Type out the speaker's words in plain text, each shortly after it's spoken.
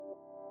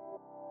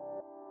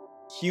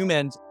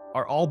humans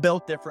are all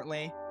built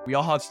differently. We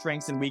all have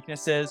strengths and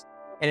weaknesses.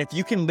 And if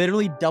you can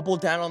literally double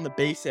down on the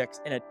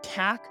basics and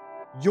attack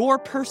your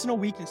personal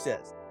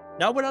weaknesses,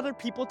 not what other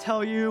people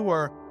tell you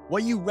or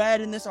what you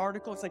read in this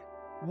article, it's like,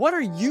 what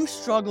are you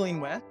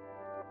struggling with?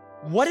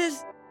 What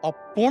is a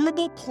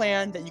formidable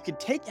plan that you can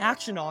take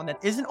action on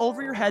that isn't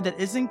over your head, that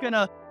isn't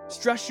gonna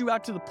stress you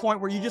out to the point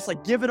where you just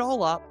like give it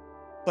all up,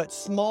 but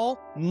small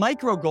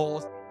micro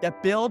goals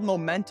that build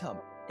momentum.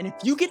 And if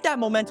you get that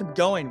momentum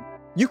going,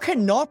 you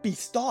cannot be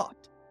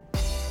stopped.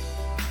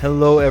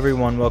 Hello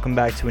everyone, welcome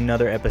back to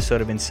another episode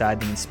of Inside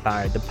the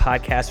Inspired, the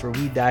podcast where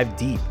we dive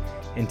deep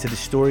into the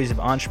stories of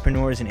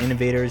entrepreneurs and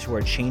innovators who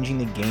are changing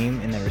the game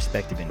in their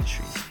respective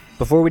industries.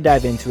 Before we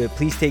dive into it,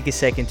 please take a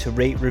second to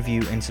rate,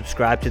 review, and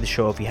subscribe to the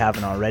show if you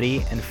haven't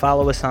already, and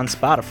follow us on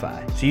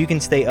Spotify so you can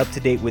stay up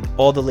to date with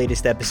all the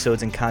latest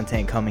episodes and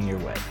content coming your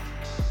way.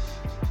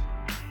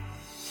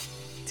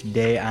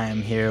 Today I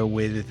am here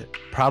with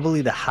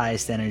probably the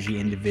highest energy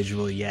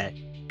individual yet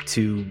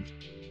to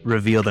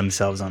reveal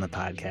themselves on the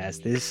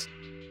podcast. This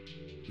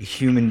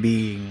human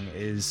being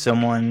is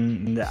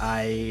someone that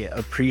I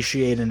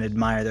appreciate and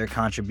admire their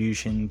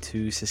contribution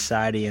to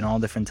society in all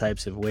different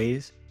types of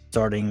ways,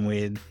 starting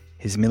with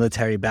his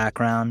military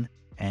background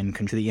and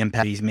to the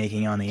impact he's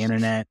making on the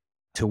internet.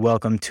 To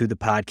welcome to the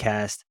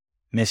podcast,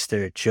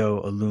 Mr.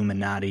 Joe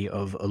Illuminati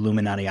of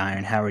Illuminati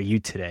Iron. How are you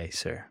today,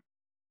 sir?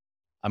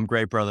 I'm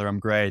great, brother. I'm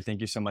great. Thank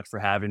you so much for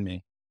having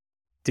me.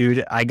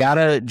 Dude, I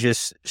gotta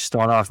just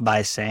start off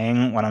by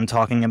saying when I'm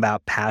talking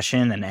about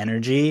passion and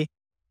energy,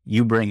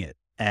 you bring it.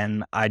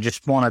 And I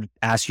just want to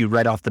ask you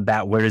right off the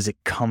bat, where does it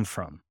come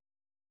from?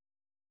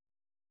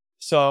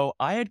 So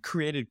I had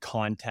created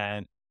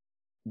content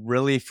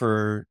really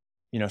for,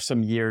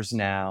 some years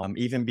now,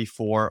 even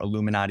before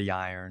Illuminati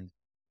Iron.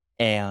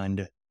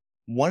 And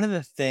one of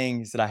the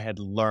things that I had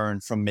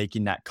learned from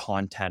making that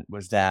content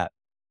was that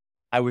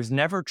I was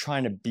never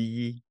trying to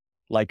be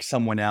like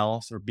someone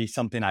else or be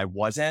something I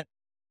wasn't.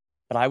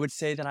 But I would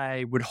say that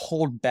I would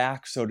hold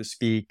back, so to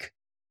speak,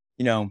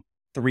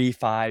 3,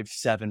 5,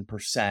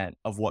 7%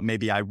 of what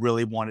maybe I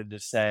really wanted to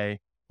say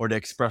or to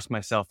express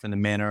myself in the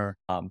manner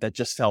that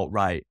just felt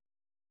right.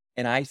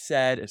 And I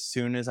said, as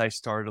soon as I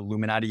started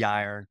Illuminati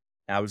Iron,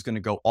 I was going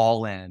to go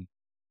all in.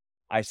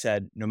 I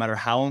said, no matter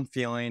how I'm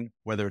feeling,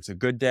 whether it's a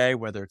good day,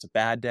 whether it's a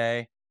bad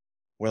day,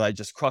 whether I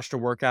just crushed a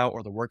workout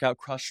or the workout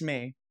crushed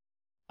me,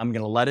 I'm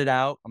going to let it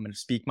out. I'm going to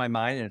speak my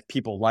mind. And if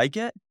people like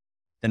it,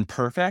 then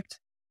perfect.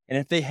 And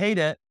if they hate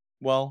it,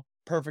 well,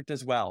 perfect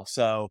as well.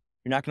 So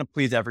you're not going to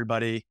please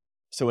everybody.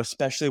 So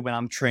especially when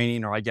I'm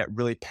training or I get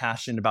really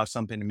passionate about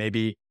something, and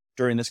maybe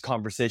during this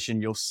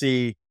conversation, you'll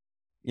see,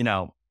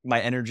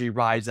 my energy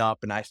rise up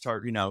and I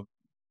start,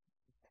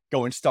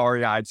 going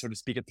starry-eyed, so to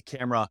speak, at the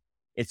camera.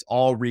 It's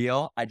all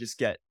real. I just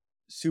get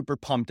super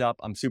pumped up.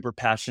 I'm super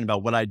passionate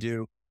about what I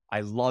do.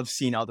 I love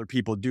seeing other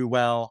people do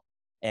well.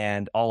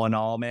 And all in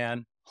all,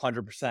 man,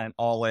 100%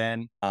 all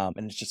in. And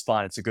it's just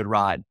fun. It's a good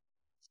ride.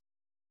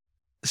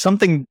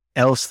 Something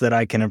else that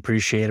I can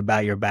appreciate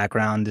about your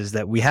background is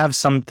that we have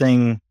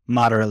something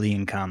moderately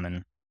in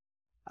common.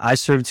 I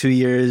served 2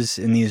 years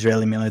in the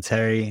Israeli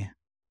military,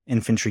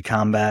 infantry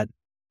combat,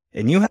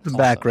 and you have a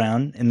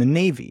background in the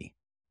Navy.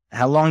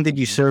 How long did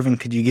you serve, and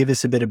could you give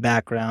us a bit of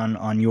background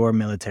on your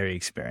military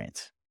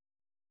experience?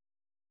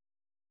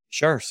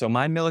 Sure. So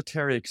my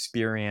military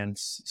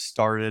experience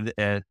started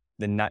at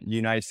the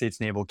United States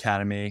Naval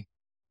Academy.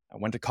 I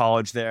went to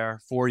college there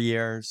 4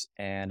 years,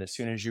 and as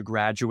soon as you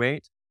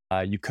graduate,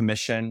 you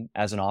commission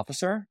as an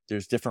officer.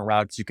 There's different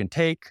routes you can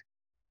take,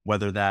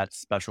 whether that's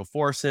special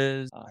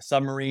forces,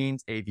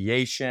 submarines,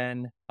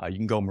 aviation, you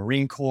can go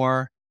Marine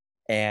Corps.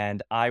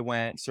 And I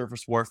went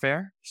surface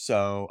warfare.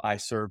 So I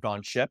served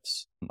on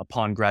ships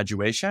upon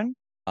graduation,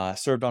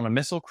 served on a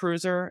missile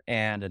cruiser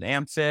and an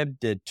amphib,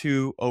 did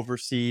 2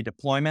 overseas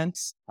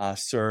deployments,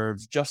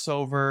 served just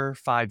over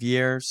 5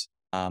 years,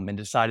 and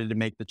decided to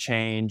make the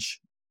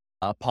change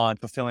upon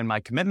fulfilling my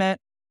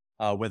commitment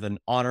with an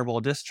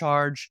honorable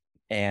discharge.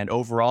 And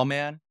overall,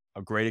 man,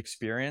 a great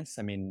experience.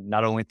 I mean,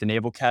 not only at the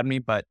Naval Academy,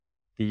 but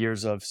the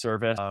years of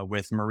service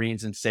with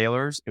Marines and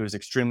sailors. It was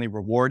extremely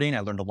rewarding. I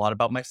learned a lot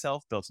about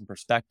myself, built some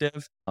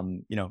perspective,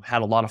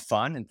 had a lot of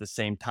fun. And at the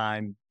same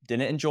time,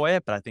 didn't enjoy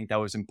it. But I think that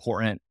was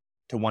important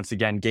to once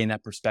again gain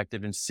that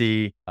perspective and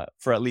see,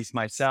 for at least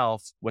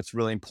myself, what's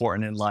really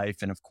important in life.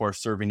 And of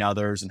course, serving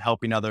others and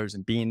helping others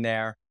and being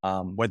there,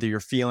 whether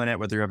you're feeling it,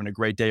 whether you're having a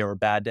great day or a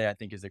bad day, I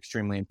think is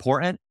extremely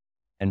important.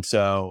 And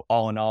so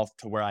all in all,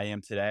 to where I am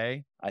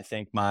today, I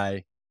think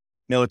my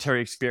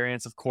military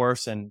experience, of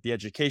course, and the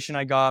education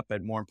I got,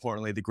 but more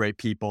importantly, the great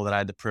people that I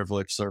had the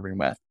privilege serving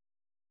with.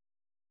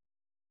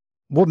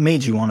 What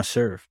made you want to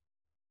serve?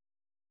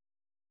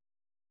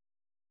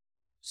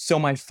 So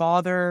my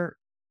father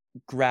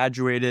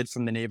graduated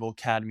from the Naval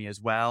Academy as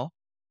well.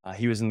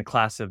 He was in the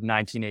class of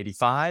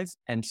 1985.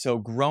 And so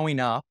growing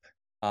up,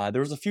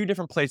 there was a few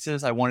different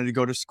places I wanted to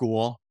go to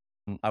school.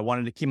 I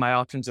wanted to keep my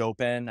options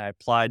open. I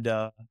applied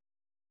to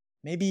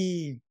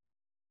maybe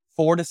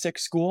 4 to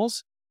 6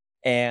 schools,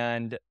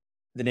 and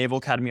the Naval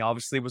Academy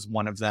obviously was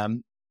one of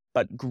them.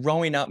 But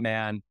growing up,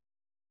 man,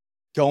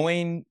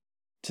 going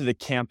to the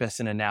campus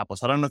in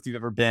Annapolis, I don't know if you've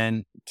ever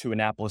been to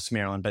Annapolis,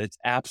 Maryland, but it's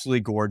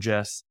absolutely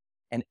gorgeous.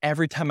 And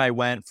every time I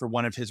went for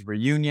one of his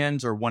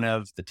reunions or one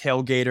of the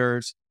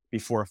tailgaters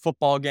before a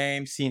football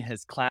game, seeing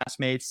his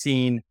classmates,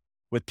 seeing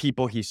with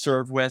people he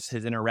served with,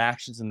 his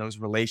interactions and those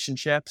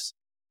relationships,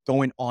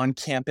 going on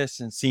campus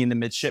and seeing the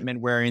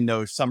midshipmen wearing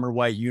those summer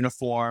white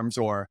uniforms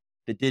or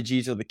the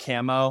digis or the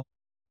camo,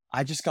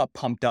 I just got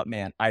pumped up,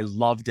 man. I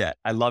loved it.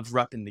 I loved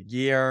repping the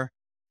gear,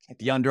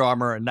 the Under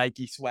Armour and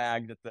Nike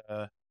swag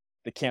that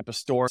the campus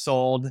store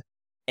sold.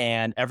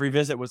 And every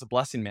visit was a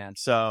blessing, man.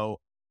 So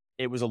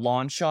it was a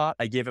long shot.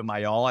 I gave it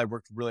my all. I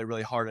worked really,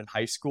 really hard in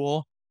high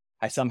school.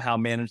 I somehow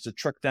managed to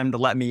trick them to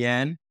let me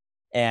in.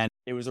 And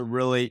it was a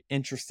really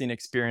interesting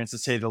experience, to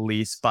say the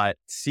least. But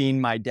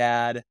seeing my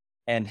dad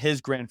and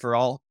his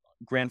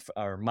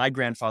my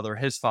grandfather,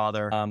 his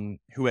father,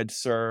 who had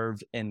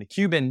served in the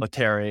Cuban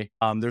military,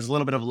 there's a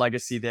little bit of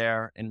legacy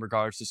there in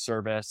regards to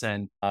service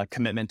and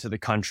commitment to the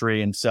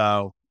country. And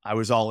so I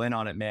was all in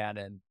on it, man,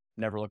 and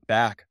never looked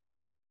back.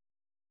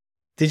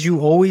 Did you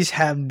always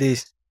have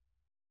this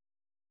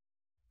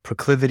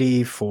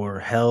proclivity for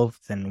health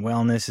and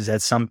wellness? Is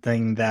that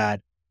something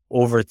that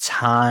over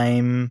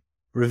time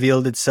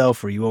revealed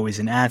itself? Were you always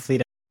an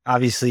athlete?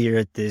 Obviously, you're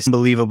at this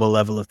unbelievable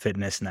level of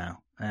fitness now,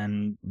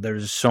 and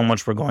there's so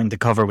much we're going to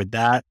cover with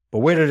that. But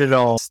where did it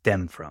all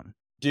stem from?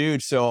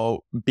 Dude,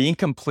 so being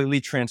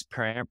completely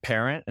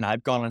transparent, and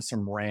I've gone on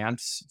some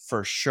rants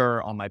for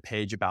sure on my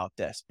page about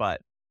this,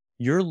 but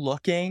you're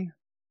looking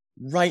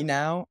right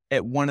now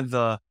at one of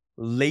the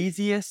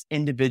laziest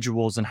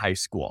individuals in high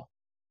school.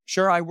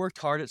 Sure, I worked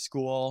hard at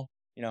school,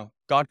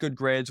 got good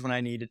grades when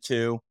I needed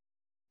to,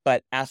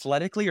 but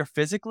athletically or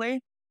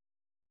physically,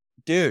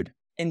 dude,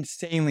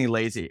 insanely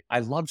lazy. I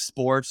loved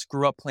sports,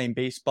 grew up playing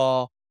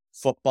baseball,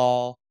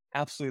 football,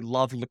 absolutely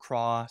loved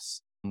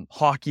lacrosse.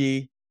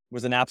 Hockey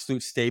was an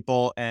absolute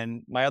staple,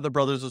 and my other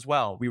brothers as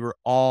well. We were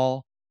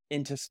all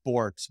into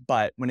sports,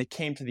 but when it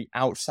came to the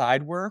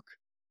outside work,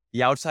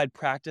 the outside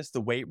practice,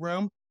 the weight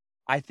room,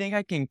 I think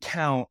I can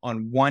count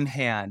on one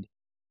hand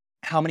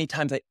how many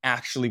times I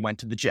actually went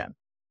to the gym.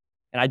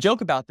 And I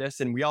joke about this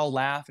and we all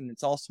laugh and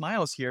it's all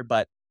smiles here,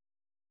 but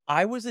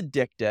I was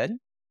addicted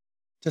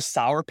to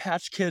Sour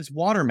Patch Kids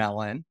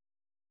watermelon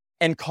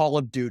and Call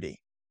of Duty.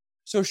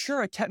 So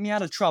sure, it kept me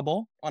out of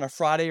trouble on a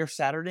Friday or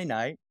Saturday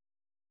night,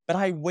 but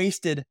I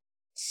wasted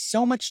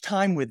so much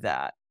time with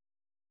that.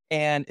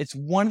 And it's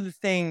one of the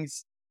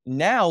things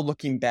now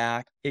looking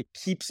back, it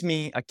keeps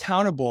me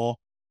accountable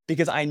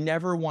because I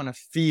never want to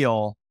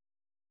feel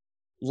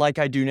like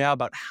I do now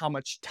about how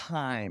much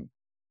time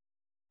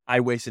I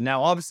wasted.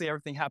 Now, obviously,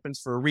 everything happens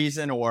for a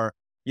reason, or,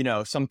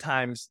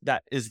 sometimes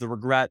that is the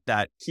regret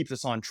that keeps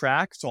us on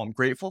track. So I'm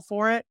grateful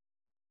for it.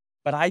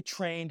 But I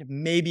trained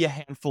maybe a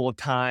handful of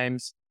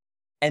times.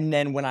 And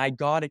then when I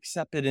got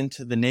accepted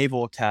into the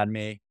Naval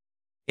Academy,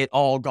 it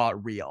all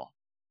got real.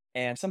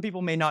 And some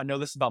people may not know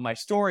this about my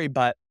story,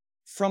 but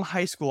from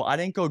high school, I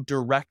didn't go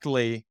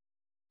directly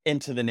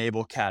into the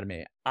Naval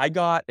Academy. I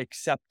got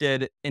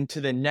accepted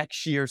into the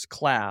next year's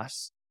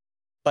class,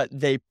 but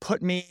they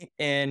put me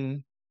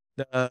in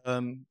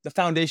the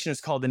foundation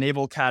is called the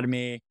Naval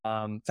Academy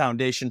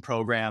Foundation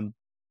Program.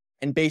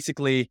 And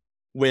basically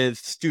with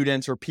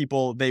students or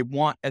people they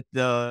want at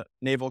the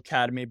Naval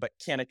Academy, but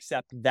can't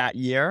accept that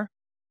year,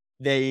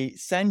 they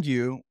send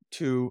you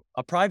to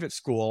a private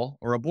school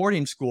or a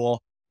boarding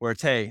school where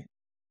it's, hey,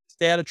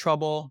 stay out of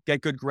trouble,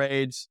 get good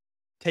grades,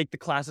 take the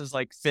classes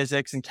like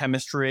physics and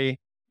chemistry,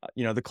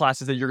 the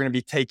classes that you're going to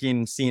be taking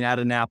and seeing at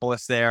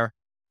Annapolis there.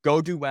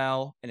 Go do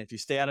well. And if you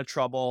stay out of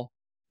trouble,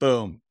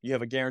 boom, you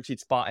have a guaranteed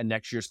spot in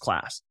next year's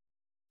class.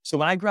 So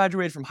when I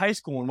graduated from high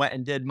school and went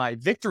and did my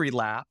victory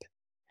lap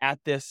at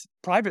this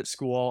private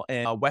school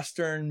in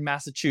Western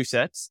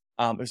Massachusetts,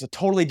 it was a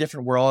totally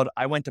different world.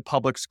 I went to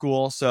public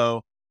school,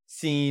 so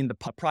seeing the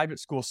private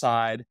school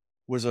side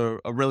was a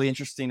really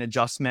interesting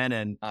adjustment,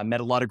 and I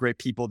met a lot of great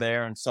people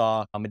there and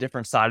saw a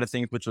different side of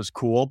things, which was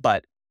cool.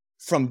 But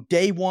from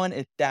day one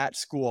at that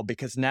school,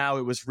 because now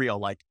it was real,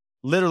 like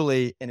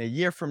literally in a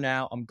year from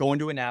now, I'm going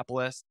to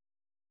Annapolis.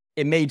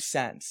 It made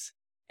sense.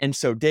 And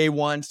so day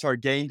one,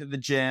 started getting to the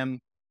gym.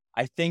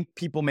 I think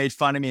people made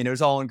fun of me and it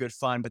was all in good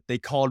fun, but they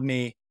called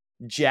me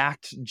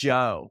Jacked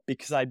Joe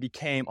because I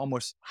became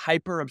almost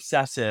hyper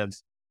obsessive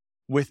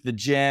with the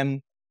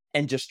gym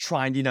and just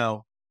trying,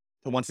 to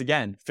once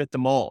again, fit the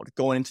mold.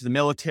 Going into the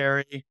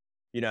military,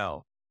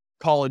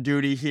 Call of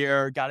Duty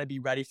here, got to be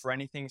ready for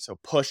anything. So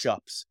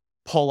push-ups,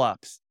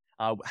 pull-ups.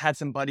 Had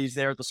some buddies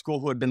there at the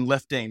school who had been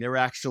lifting. They were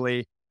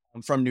actually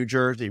from New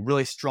Jersey,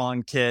 really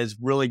strong kids,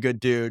 really good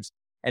dudes.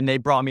 And they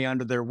brought me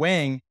under their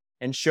wing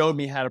and showed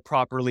me how to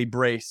properly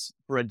brace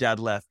for a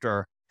deadlift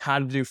or how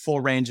to do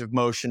full range of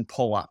motion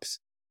pull-ups.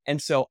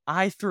 And so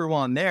I threw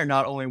on there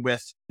not only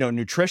with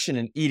nutrition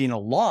and eating a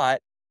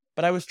lot,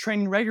 but I was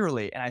training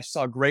regularly and I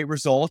saw great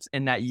results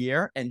in that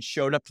year and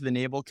showed up to the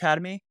Naval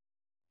Academy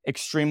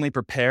extremely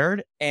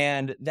prepared.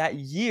 And that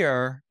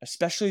year,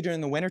 especially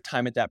during the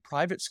wintertime at that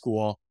private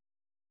school,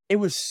 it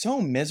was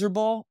so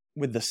miserable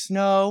with the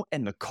snow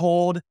and the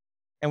cold.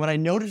 And what I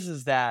noticed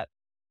is that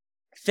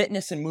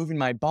fitness and moving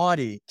my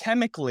body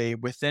chemically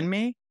within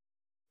me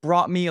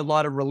brought me a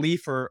lot of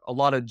relief or a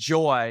lot of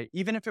joy.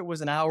 Even if it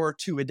was an hour or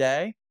two a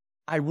day,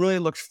 I really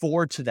looked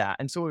forward to that.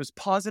 And so it was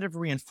positive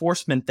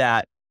reinforcement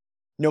that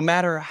no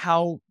matter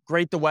how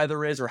great the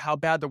weather is or how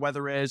bad the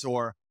weather is,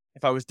 or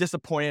if I was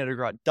disappointed or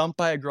got dumped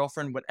by a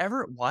girlfriend,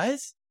 whatever it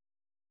was,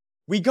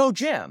 we go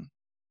gym.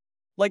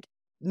 Like,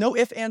 no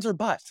ifs, ands, or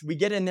buts. We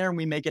get in there and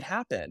we make it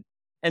happen.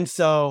 And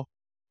so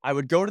I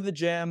would go to the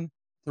gym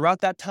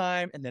throughout that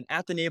time, and then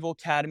at the Naval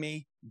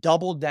Academy,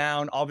 double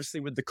down, obviously,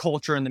 with the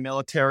culture in the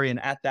military.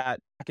 And at that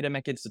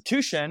academic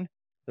institution,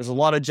 there's a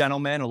lot of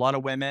gentlemen, a lot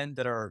of women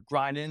that are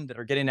grinding, that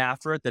are getting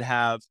after it, that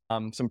have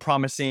some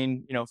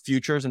promising,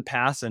 futures and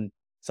paths, and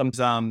some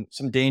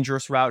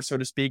dangerous routes, so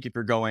to speak, if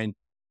you're going,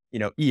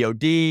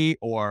 EOD,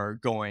 or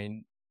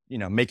going,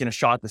 making a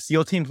shot at the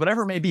SEAL teams,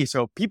 whatever it may be.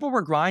 So people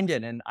were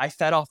grinding, and I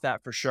fed off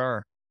that for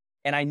sure.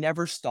 And I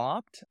never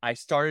stopped. I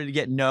started to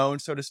get known,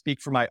 so to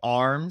speak, for my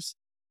arms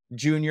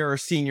junior or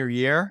senior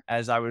year,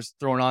 as I was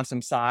throwing on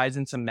some size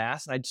and some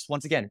mass. And I just,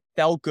 once again,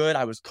 felt good.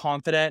 I was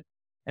confident.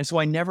 And so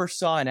I never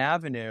saw an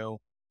avenue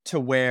to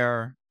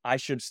where I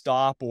should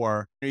stop,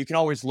 or you can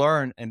always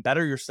learn and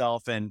better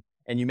yourself, and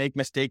you make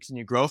mistakes and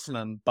you grow from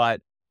them.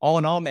 But all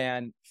in all,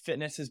 man,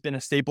 fitness has been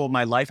a staple of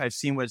my life. I've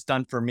seen what it's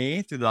done for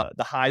me through the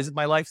highs of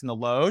my life and the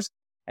lows.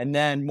 And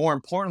then more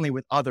importantly,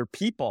 with other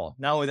people,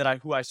 not only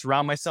who I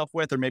surround myself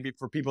with, or maybe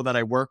for people that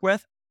I work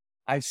with,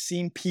 I've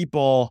seen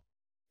people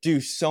do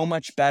so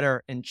much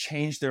better and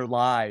change their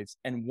lives.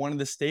 And one of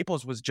the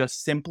staples was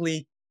just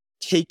simply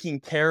taking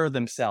care of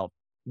themselves,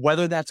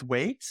 whether that's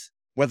weights,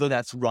 whether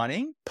that's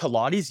running,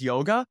 Pilates,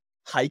 yoga,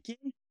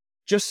 hiking,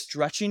 just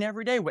stretching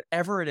every day,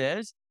 whatever it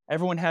is.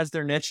 Everyone has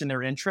their niche and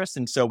their interests.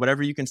 And so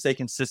whatever you can stay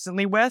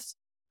consistently with,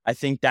 I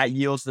think that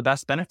yields the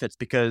best benefits,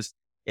 because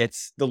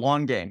it's the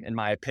long game, in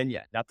my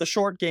opinion, not the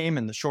short game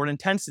and the short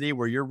intensity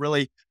where you're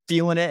really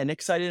feeling it and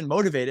excited and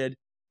motivated.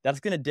 That's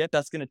going to dip.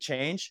 That's going to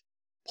change.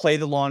 Play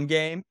the long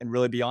game and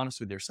really be honest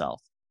with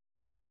yourself.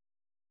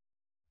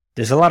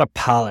 There's a lot of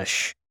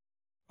polish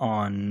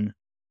on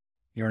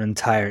your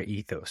entire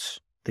ethos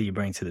that you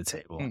bring to the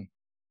table.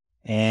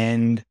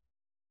 And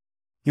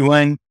you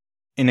went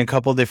in a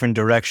couple different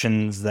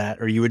directions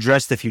or you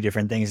addressed a few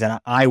different things, and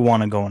I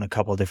want to go in a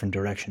couple different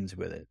directions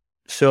with it.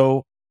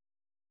 So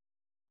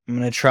I'm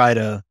going to try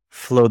to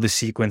flow the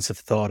sequence of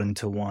thought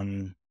into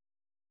one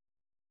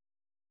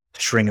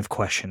string of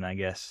question, I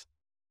guess.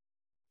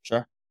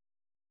 Sure.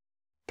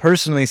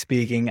 Personally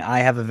speaking, I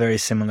have a very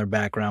similar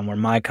background where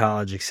my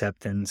college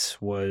acceptance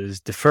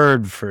was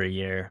deferred for a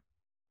year.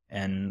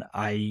 And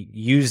I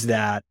used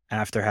that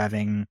after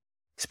having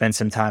spent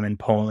some time in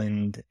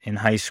Poland in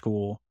high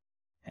school,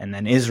 and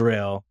then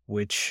Israel,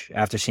 which,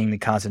 after seeing the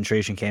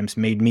concentration camps,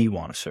 made me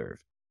want to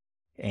serve.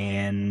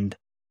 And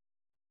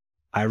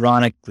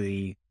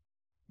ironically,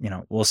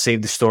 we'll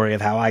save the story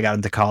of how I got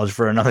into college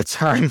for another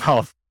time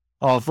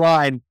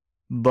offline.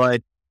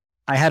 But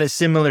I had a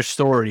similar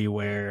story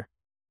where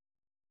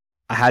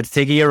I had to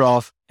take a year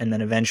off and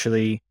then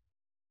eventually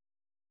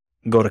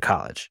go to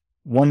college.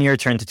 1 year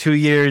turned to 2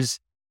 years,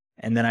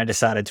 and then I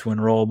decided to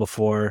enroll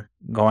before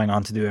going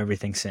on to do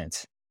everything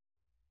since.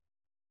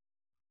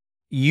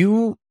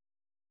 You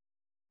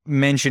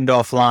mentioned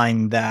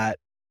offline that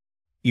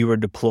you were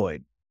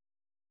deployed.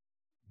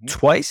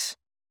 Twice?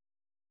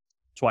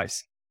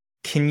 Twice.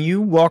 Can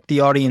you walk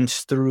the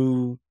audience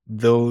through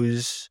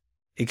those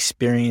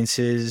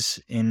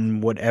experiences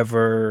in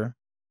whatever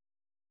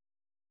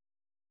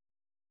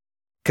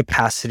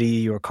capacity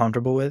you're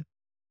comfortable with?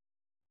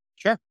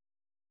 Sure.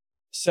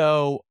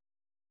 So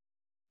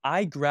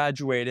I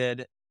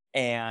graduated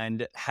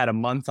and had a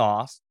month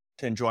off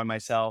to enjoy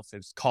myself. It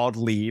was called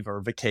leave or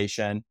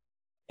vacation.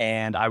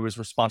 And I was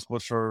responsible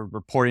for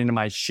reporting to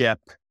my ship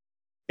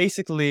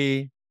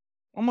basically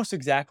almost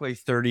exactly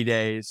 30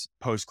 days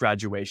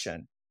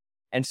post-graduation.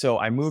 And so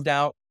I moved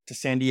out to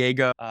San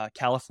Diego,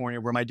 California,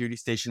 where my duty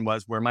station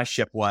was, where my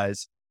ship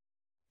was.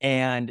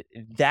 And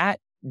that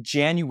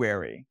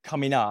January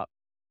coming up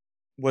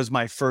was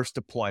my first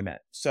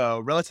deployment. So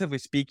relatively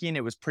speaking,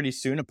 it was pretty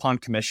soon upon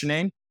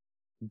commissioning.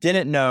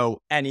 Didn't know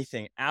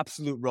anything,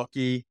 absolute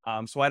rookie.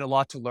 So I had a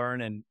lot to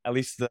learn, and at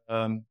least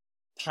the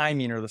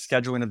timing or the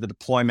scheduling of the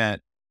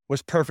deployment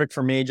was perfect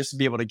for me, just to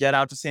be able to get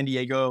out to San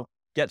Diego,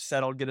 get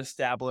settled, get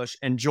established,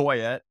 enjoy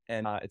it.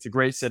 And it's a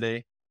great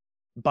city.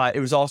 But it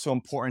was also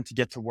important to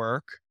get to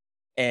work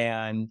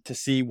and to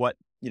see what,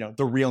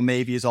 the real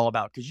Navy is all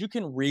about. Because you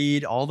can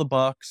read all the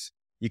books,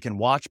 you can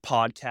watch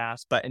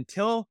podcasts, but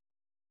until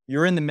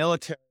you're in the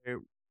military,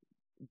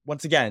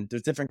 once again,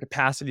 there's different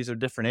capacities or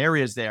different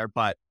areas there,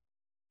 but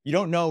you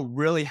don't know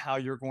really how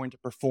you're going to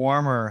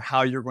perform or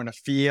how you're going to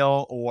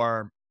feel,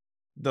 or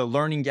the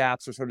learning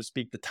gaps, or so to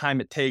speak, the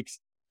time it takes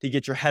to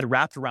get your head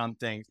wrapped around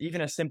things.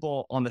 Even as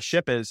simple on the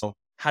ship is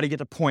how to get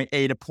to point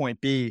A to point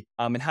B,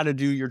 and how to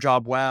do your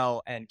job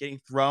well, and getting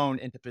thrown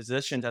into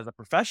positions as a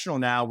professional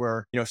now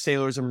where,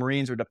 sailors and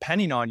Marines are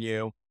depending on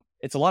you.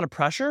 It's a lot of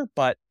pressure,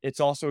 but it's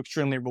also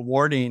extremely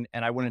rewarding,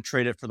 and I wouldn't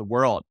trade it for the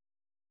world.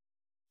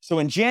 So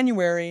in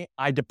January,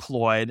 I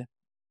deployed.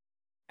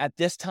 At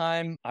this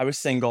time, I was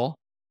single,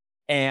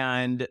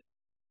 and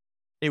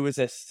it was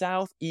a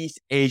Southeast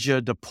Asia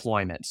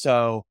deployment.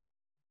 So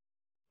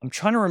I'm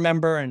trying to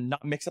remember and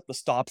not mix up the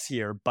stops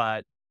here,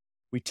 but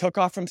we took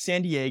off from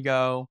San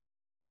Diego.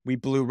 We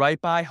blew right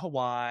by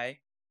Hawaii.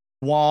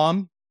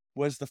 Guam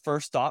was the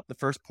first stop, the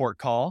first port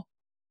call.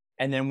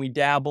 And then we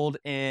dabbled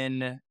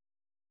in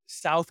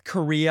South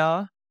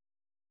Korea.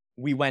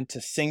 We went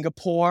to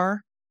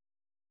Singapore,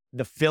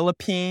 the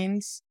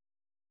Philippines,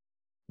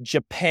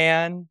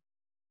 Japan,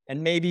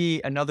 and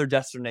maybe another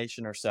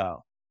destination or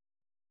so.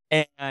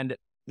 And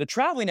the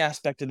traveling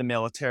aspect of the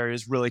military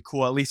is really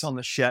cool, at least on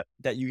the ship,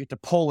 that you get to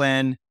pull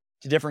in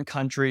to different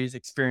countries,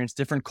 experience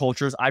different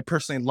cultures. I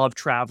personally love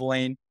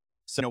traveling.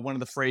 So one of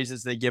the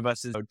phrases they give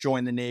us is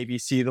join the Navy,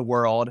 see the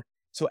world.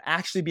 So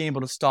actually being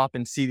able to stop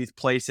and see these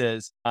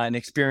places and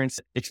experience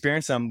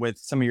them with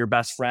some of your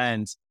best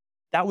friends,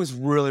 that was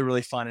really,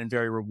 really fun and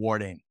very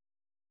rewarding.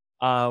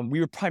 We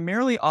were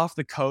primarily off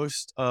the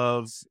coast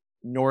of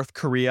North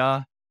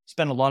Korea,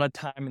 spent a lot of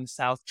time in the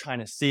South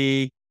China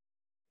Sea.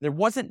 There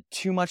wasn't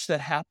too much that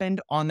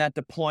happened on that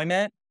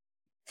deployment.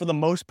 For the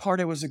most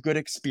part, it was a good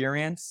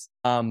experience.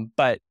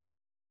 But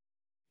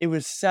it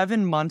was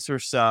 7 months or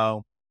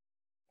so.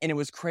 And it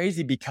was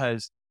crazy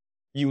because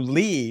you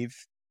leave,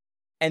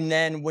 and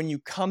then when you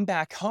come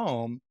back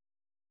home,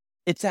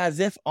 it's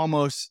as if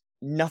almost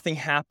nothing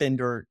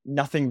happened or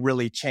nothing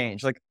really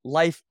changed. Like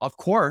life, of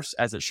course,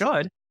 as it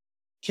should,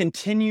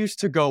 continues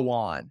to go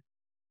on.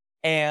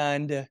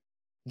 And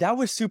that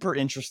was super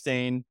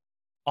interesting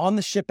on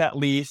the ship, at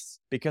least,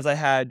 because I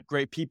had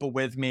great people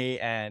with me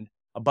and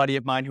a buddy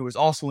of mine who was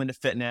also into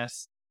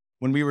fitness.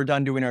 When we were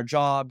done doing our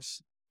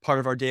jobs, part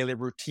of our daily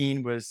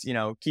routine was,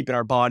 keeping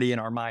our body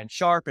and our mind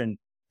sharp, and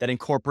that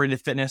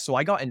incorporated fitness. So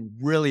I got in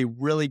really,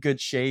 really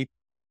good shape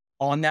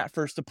on that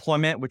first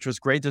deployment, which was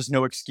great. There's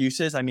no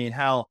excuses. I mean,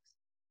 hell,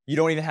 you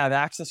don't even have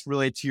access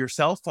really to your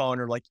cell phone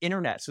or like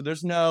internet. So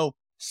there's no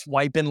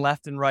swiping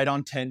left and right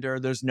on Tinder.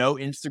 There's no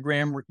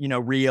Instagram,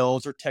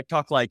 reels or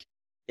TikTok. Like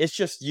it's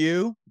just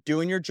you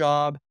doing your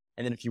job.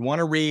 And then if you want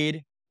to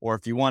read, or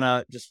if you want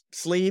to just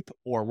sleep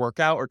or work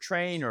out or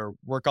train or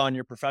work on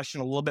your profession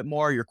a little bit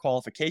more, your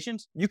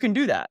qualifications, you can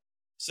do that.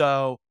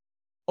 So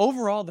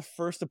overall, the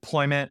first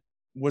deployment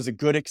was a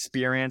good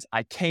experience.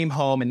 I came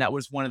home, and that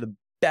was one of the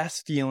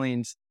best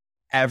feelings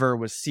ever,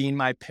 was seeing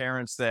my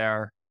parents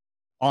there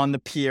on the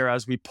pier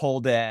as we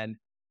pulled in.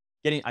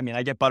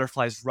 I get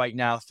butterflies right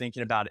now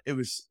thinking about it. It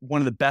was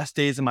one of the best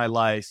days of my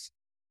life.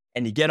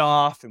 And you get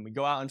off and we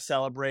go out and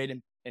celebrate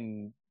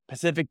in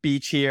Pacific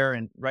Beach here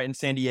and right in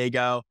San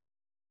Diego.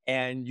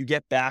 And you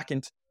get back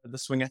into the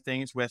swing of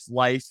things with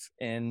life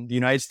in the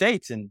United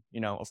States and,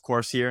 of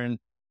course, here in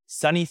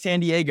sunny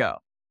San Diego.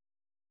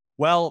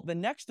 Well, the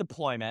next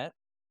deployment,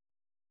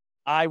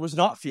 I was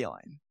not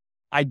feeling.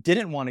 I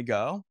didn't want to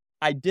go.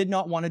 I did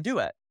not want to do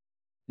it.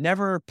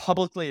 Never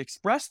publicly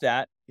expressed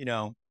that,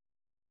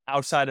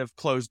 outside of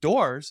closed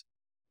doors.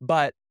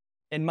 But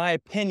in my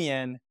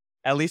opinion,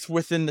 at least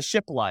within the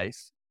ship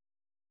life,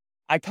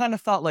 I kind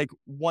of thought like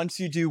once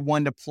you do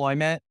one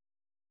deployment,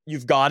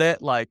 you've got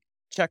it, like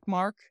check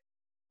mark.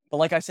 But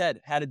like I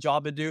said, had a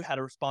job to do, had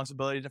a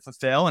responsibility to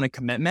fulfill and a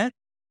commitment.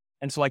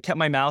 And so I kept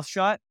my mouth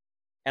shut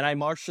and I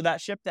marched to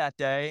that ship that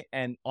day.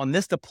 And on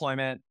this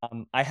deployment,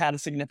 I had a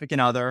significant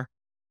other,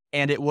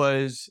 and it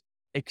was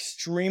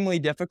extremely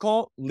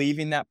difficult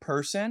leaving that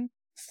person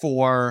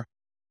for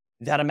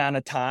that amount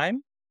of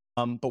time.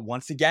 But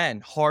once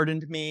again,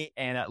 hardened me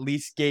and at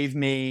least gave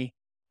me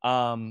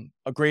a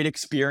great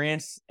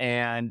experience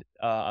and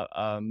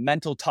a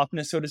mental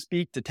toughness, so to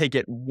speak, to take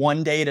it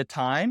one day at a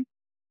time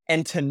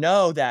and to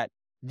know that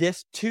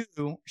this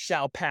too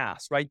shall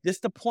pass, right? This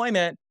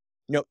deployment,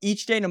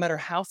 each day, no matter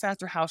how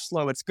fast or how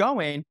slow it's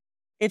going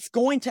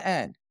to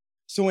end.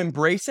 So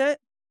embrace it,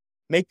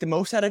 make the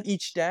most out of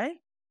each day,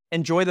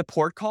 enjoy the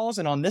port calls.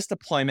 And on this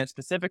deployment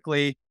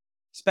specifically,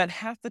 spent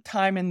half the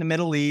time in the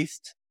Middle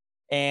East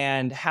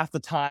and half the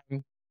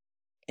time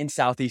in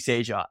Southeast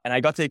Asia. And I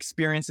got to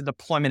experience the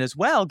deployment as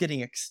well, getting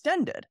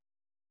extended.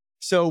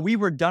 So we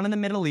were done in the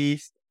Middle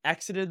East,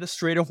 exited the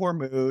Strait of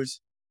Hormuz.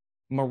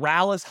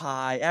 Morale is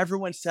high.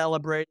 Everyone's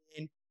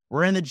celebrating.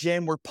 We're in the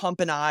gym. We're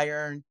pumping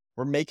iron.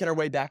 We're making our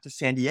way back to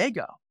San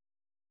Diego.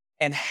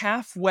 And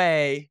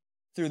halfway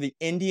through the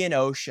Indian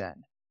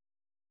Ocean,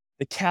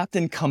 the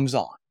captain comes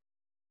on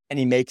and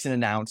he makes an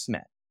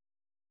announcement.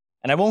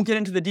 And I won't get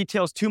into the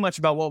details too much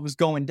about what was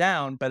going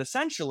down, but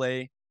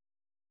essentially,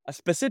 a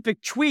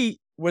specific tweet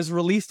was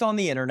released on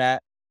the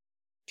internet.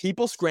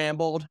 People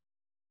scrambled,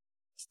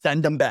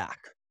 send them back.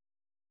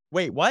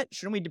 Wait, what?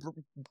 Shouldn't we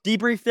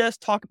debrief this?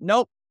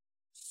 Nope.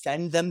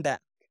 Send them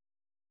back.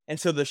 And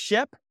so the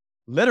ship,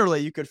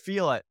 literally, you could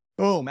feel it.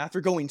 Boom.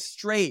 After going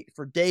straight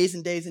for days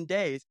and days and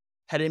days,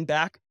 heading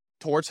back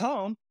towards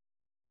home,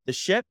 the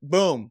ship,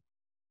 boom,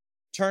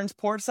 turns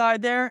port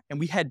side there, and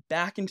we head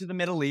back into the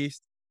Middle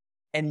East.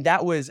 And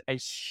that was a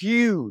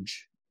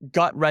huge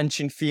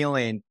gut-wrenching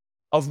feeling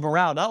of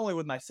morale, not only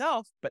with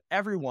myself, but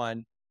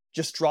everyone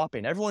just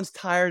dropping. Everyone's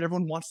tired.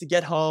 Everyone wants to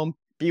get home.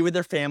 be with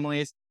their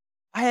families.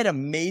 I had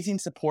amazing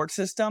support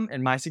system,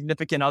 and my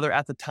significant other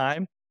at the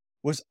time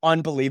was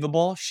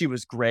unbelievable. She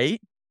was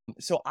great.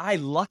 So I,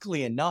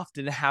 luckily enough,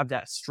 didn't have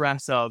that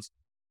stress of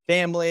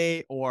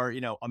family or,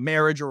 a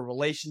marriage or a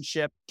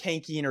relationship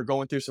tanking or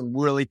going through some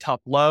really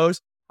tough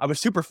lows. I was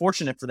super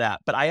fortunate for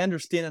that, but I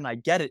understand and I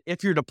get it.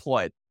 If you're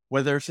deployed,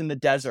 whether it's in the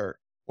desert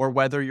or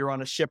whether you're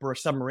on a ship or a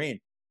submarine,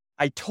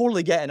 I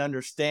totally get and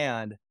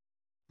understand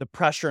the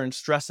pressure and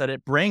stress that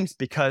it brings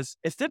because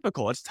it's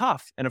difficult. It's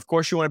tough. And of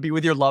course you want to be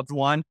with your loved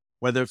one,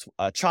 whether it's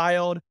a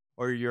child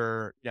or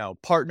your,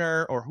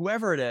 partner or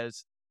whoever it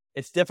is.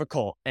 It's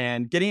difficult.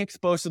 And getting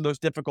exposed to those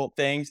difficult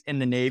things in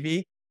the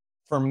Navy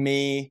for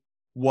me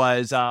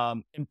was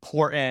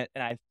important.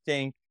 And I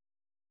think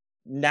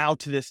now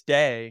to this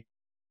day,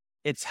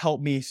 it's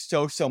helped me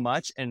so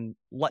much. And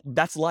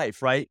that's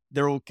life, right?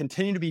 There will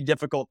continue to be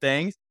difficult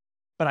things,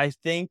 but I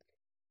think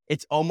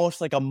it's almost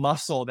like a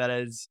muscle that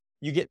is,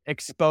 you get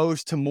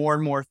exposed to more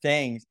and more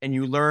things and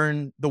you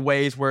learn the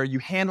ways where you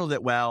handled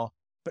it well,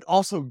 but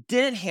also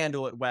didn't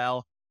handle it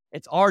well.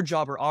 It's our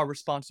job or our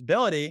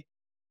responsibility,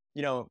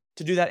 to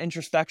do that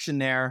introspection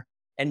there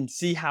and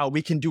see how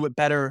we can do it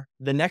better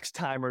the next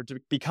time or to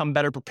become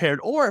better prepared.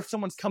 Or if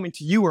someone's coming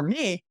to you or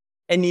me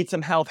and needs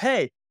some help,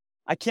 hey,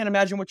 I can't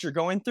imagine what you're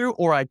going through,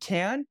 or I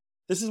can.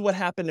 This is what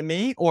happened to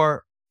me,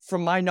 or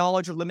from my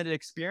knowledge or limited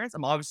experience,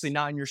 I'm obviously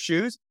not in your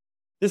shoes.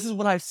 This is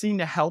what I've seen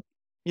to help,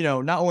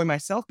 not only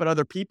myself, but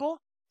other people.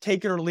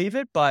 Take it or leave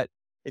it. But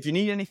if you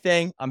need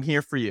anything, I'm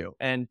here for you.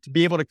 And to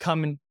be able to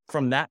come in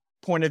from that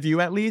point of view,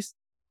 at least,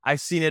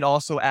 I've seen it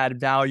also add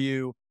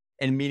value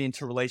and meaning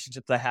to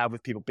relationships I have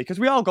with people, because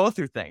we all go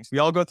through things. We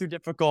all go through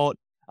difficult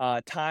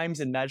times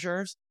and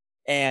measures.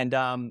 And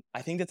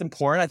I think that's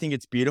important. I think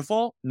it's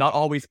beautiful, not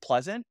always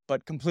pleasant,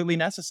 but completely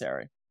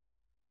necessary.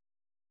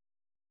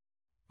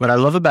 What I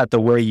love about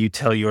the way you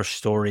tell your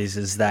stories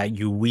is that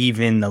you weave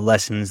in the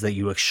lessons that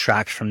you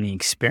extract from the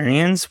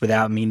experience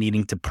without me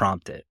needing to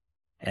prompt it.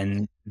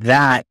 And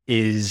that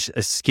is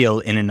a skill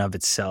in and of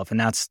itself. And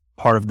that's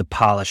part of the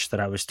polish that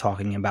I was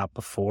talking about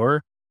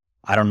before.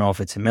 I don't know if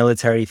it's a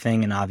military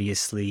thing, and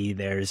obviously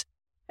there's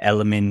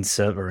elements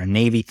of, or a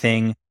Navy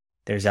thing.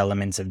 There's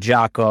elements of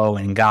Jocko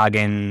and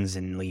Goggins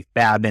and Leif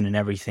Babin and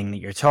everything that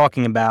you're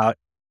talking about.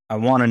 I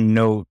want to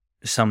note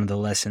some of the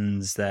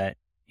lessons that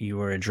you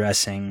were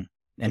addressing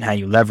and how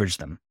you leverage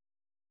them.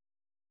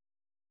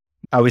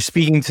 I was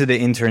speaking to the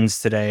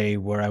interns today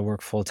where I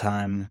work full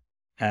time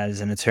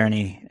as an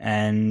attorney,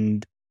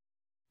 and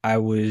I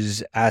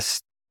was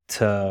asked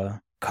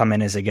to come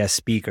in as a guest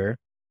speaker.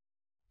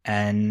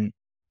 And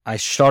I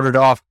started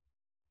off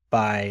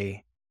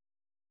by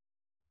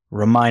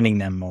reminding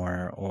them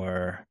more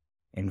or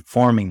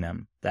informing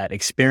them that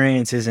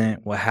experience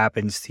isn't what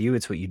happens to you,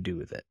 it's what you do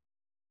with it.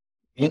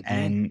 Mm-hmm.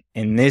 And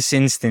in this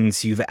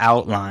instance, you've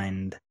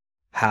outlined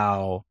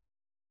how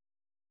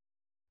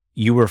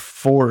you were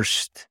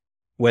forced,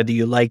 whether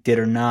you liked it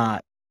or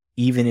not,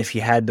 even if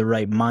you had the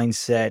right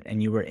mindset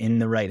and you were in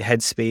the right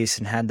headspace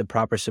and had the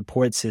proper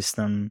support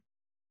system,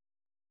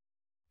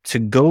 to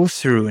go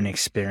through an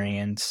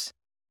experience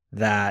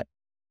that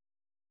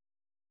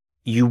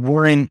you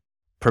weren't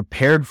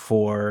prepared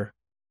for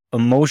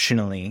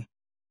emotionally,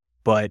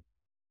 but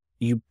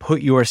you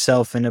put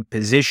yourself in a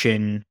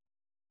position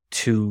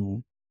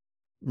to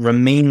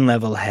remain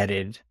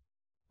level-headed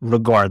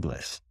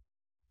regardless.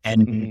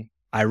 And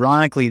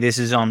ironically, this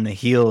is on the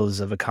heels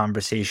of a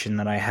conversation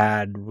that I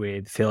had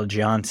with Phil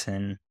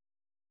Johnson,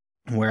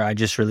 where I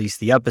just released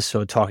the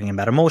episode talking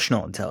about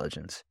emotional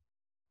intelligence.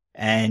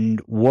 And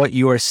what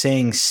you are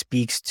saying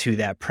speaks to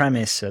that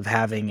premise of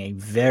having a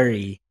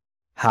very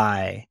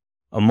high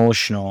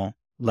emotional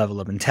level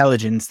of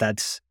intelligence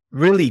that's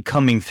really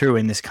coming through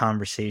in this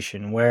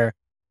conversation where,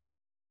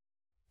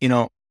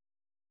 I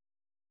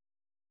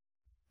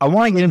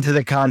want to get into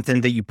the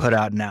content that you put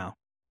out now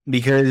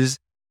because,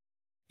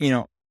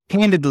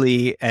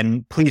 candidly,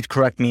 and please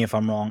correct me if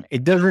I'm wrong,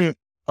 it doesn't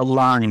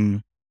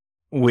align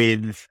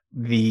with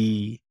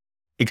the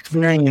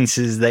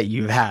experiences that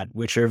you've had,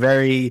 which are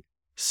very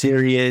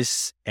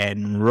serious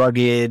and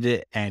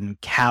rugged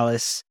and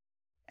callous.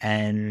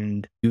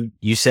 And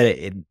you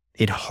said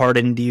it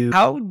hardened you.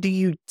 How do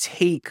you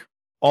take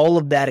all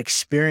of that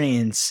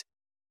experience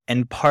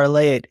and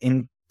parlay it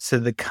into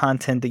the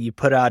content that you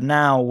put out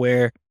now,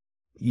 where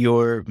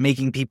you're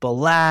making people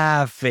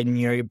laugh and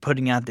you're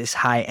putting out this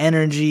high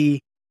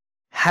energy?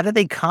 How do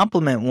they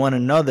complement one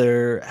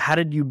another? How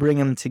did you bring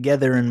them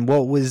together? And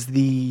what was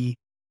the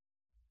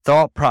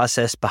thought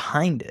process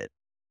behind it?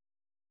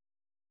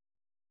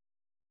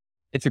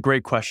 It's a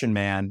great question,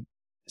 man.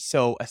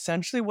 So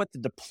essentially what the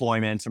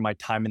deployments or my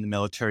time in the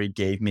military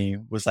gave me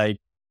was, I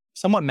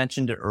somewhat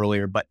mentioned it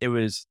earlier, but it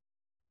was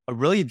a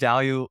really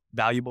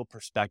valuable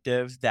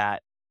perspective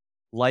that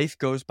life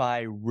goes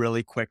by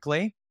really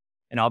quickly.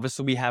 And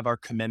obviously we have our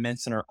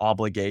commitments and our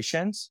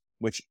obligations,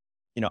 which,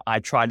 I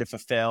tried to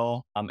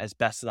fulfill as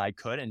best as I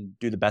could and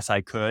do the best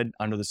I could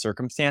under the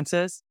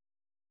circumstances.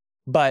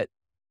 But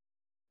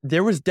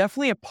there was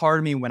definitely a part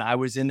of me when I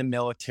was in the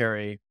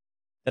military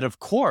that, of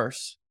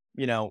course,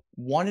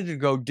 wanted to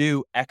go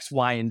do X,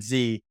 Y, and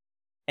Z.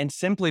 And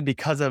simply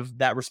because of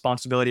that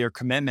responsibility or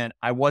commitment,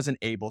 I wasn't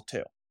able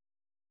to.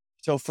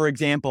 So, for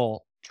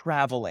example,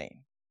 traveling,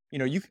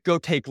 you could go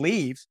take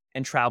leave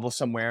and travel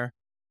somewhere,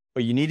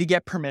 but you need to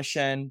get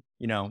permission,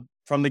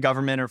 from the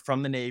government or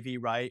from the Navy,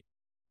 right?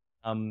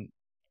 Um,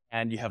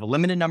 and you have a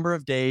limited number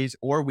of days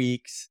or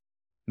weeks.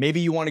 Maybe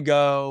you want to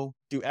go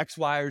do X,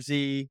 Y, or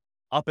Z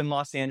up in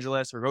Los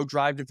Angeles or go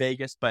drive to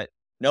Vegas, but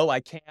no,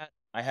 I can't.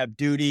 I have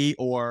duty,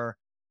 or,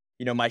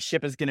 my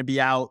ship is going to be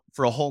out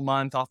for a whole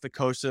month off the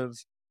coast of,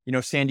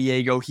 San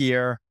Diego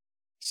here.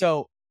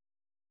 So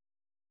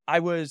I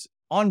was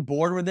on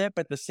board with it,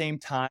 but at the same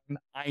time,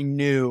 I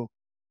knew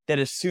that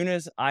as soon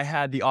as I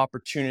had the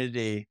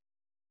opportunity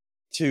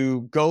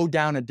to go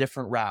down a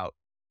different route,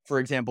 for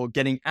example,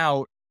 getting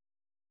out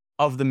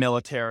of the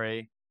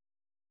military,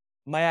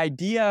 my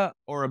idea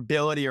or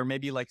ability, or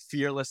maybe like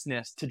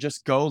fearlessness to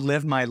just go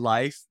live my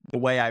life the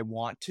way I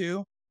want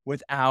to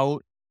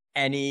without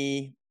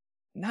any,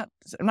 I'm not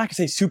gonna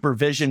say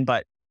supervision,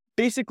 but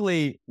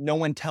basically no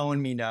one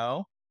telling me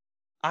no.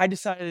 I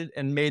decided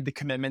and made the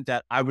commitment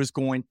that I was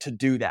going to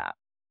do that.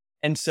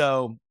 And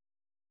so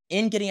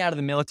in getting out of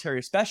the military,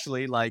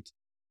 especially like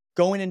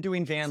going and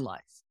doing van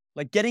life,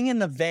 like getting in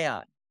the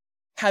van,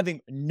 having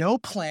no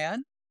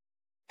plan,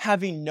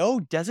 having no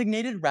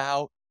designated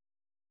route,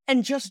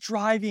 and just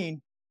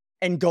driving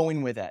and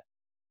going with it.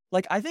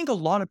 Like, I think a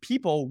lot of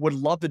people would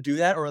love to do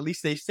that, or at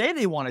least they say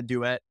they want to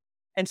do it.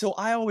 And so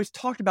I always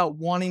talked about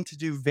wanting to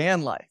do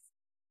van life.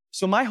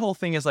 So my whole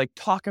thing is like,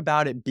 talk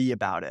about it, be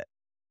about it.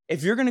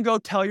 If you're going to go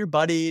tell your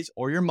buddies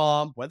or your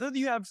mom, whether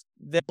you have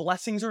the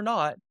blessings or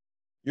not,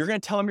 you're going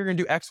to tell them you're going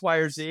to do X, Y,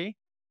 or Z.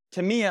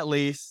 To me, at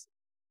least,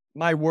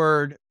 my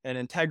word and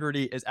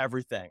integrity is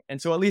everything.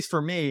 And so at least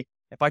for me,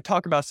 if I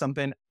talk about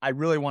something, I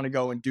really want to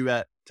go and do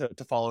it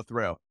to follow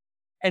through.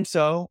 And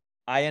so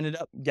I ended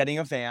up getting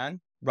a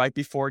van right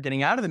before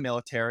getting out of the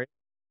military.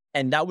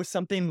 And that was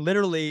something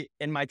literally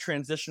in my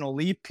transitional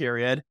leave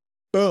period.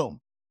 Boom,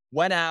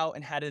 went out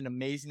and had an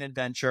amazing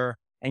adventure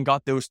and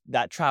got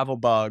that travel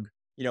bug,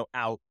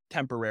 out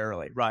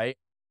temporarily, right?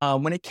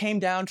 When it came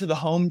down to the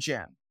home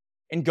gym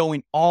and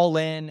going all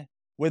in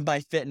with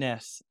my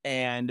fitness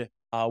and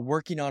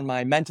working on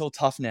my mental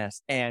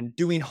toughness and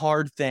doing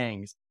hard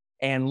things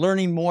and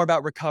learning more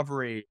about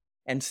recovery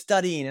and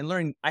studying and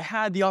learning, I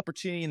had the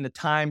opportunity and the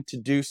time to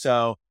do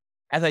so,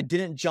 as I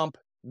didn't jump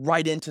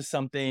right into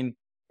something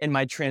in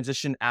my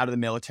transition out of the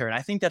military. And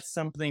I think that's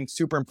something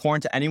super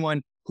important to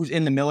anyone who's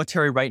in the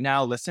military right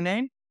now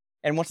listening.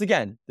 And once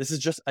again, this is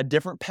just a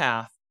different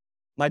path.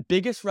 My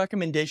biggest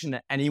recommendation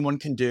that anyone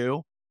can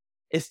do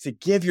is to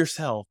give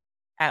yourself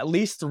at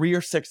least 3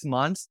 or 6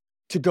 months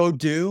to go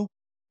do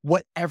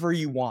whatever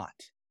you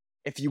want.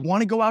 If you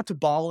want to go out to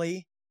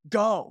Bali,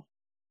 go.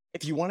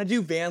 If you want to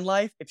do van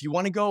life, if you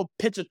want to go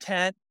pitch a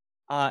tent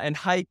and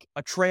hike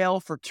a trail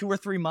for 2 or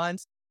 3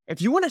 months,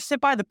 if you want to sit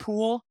by the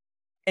pool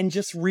and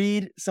just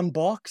read some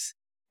books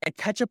and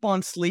catch up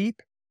on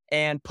sleep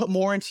and put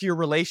more into your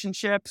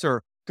relationships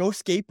or go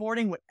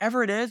skateboarding,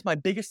 whatever it is, my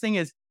biggest thing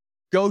is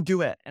go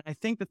do it. And I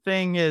think the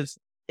thing is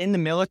in the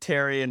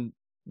military, and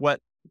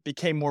what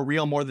became more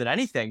real more than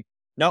anything,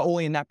 not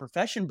only in that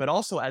profession, but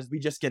also as we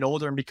just get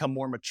older and become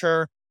more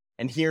mature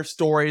and hear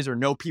stories or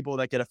know people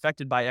that get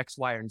affected by X,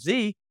 Y, and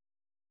Z,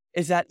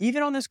 is that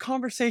even on this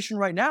conversation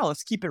right now,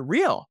 let's keep it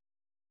real.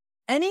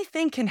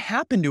 Anything can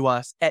happen to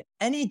us at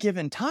any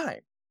given time.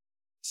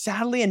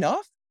 Sadly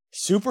enough,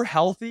 super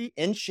healthy,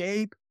 in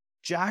shape,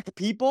 jacked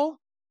people,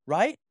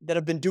 right? That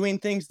have been doing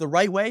things the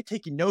right way,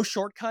 taking no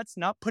shortcuts,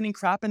 not putting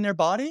crap in their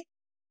body.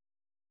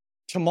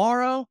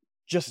 Tomorrow,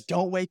 just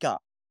don't wake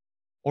up.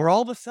 Or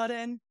all of a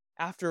sudden,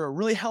 after a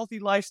really healthy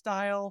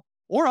lifestyle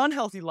or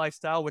unhealthy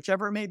lifestyle,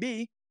 whichever it may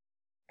be,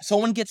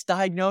 someone gets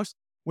diagnosed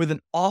with an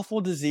awful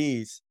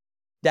disease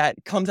that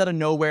comes out of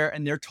nowhere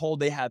and they're told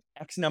they have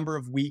X number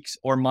of weeks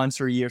or months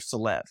or years to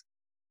live.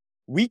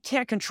 We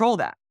can't control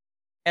that.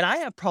 And I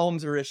have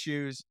problems or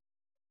issues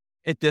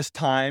at this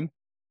time,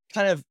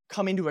 kind of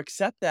coming to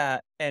accept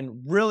that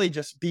and really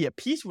just be at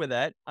peace with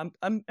it.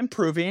 I'm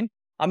improving,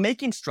 I'm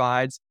making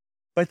strides,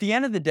 but at the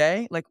end of the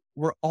day, like,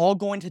 we're all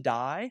going to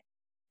die.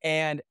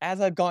 And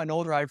as I've gotten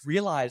older, I've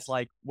realized,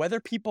 like,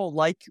 whether people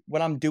like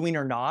what I'm doing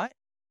or not,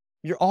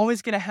 you're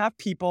always going to have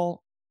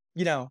people,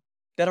 that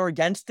are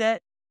against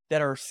it,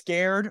 that are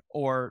scared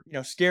or,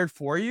 scared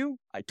for you.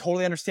 I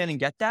totally understand and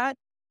get that.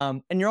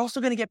 And you're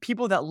also going to get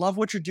people that love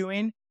what you're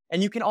doing.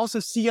 And you can also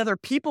see other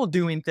people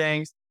doing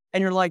things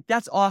and you're like,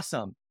 that's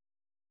awesome.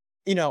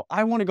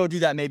 I want to go do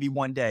that maybe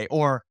one day.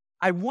 Or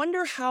I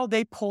wonder how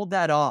they pulled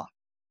that off.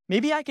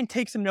 Maybe I can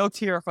take some notes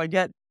here if I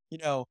get,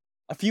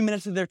 a few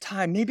minutes of their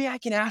time. Maybe I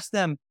can ask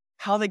them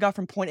how they got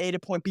from point A to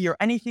point B, or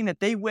anything that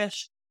they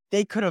wish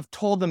they could have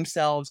told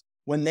themselves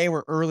when they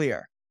were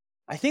earlier.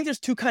 I think there's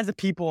two kinds of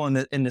people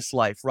in this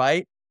life,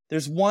 right?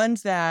 There's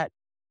ones that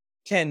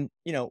can,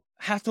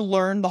 have to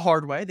learn the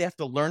hard way. They have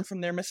to learn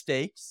from their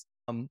mistakes,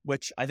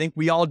 which I think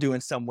we all do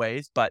in some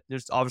ways, but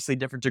there's obviously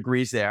different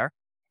degrees there.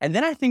 And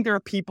then I think there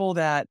are people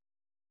that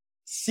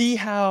see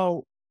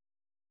how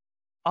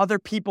other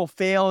people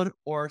failed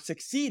or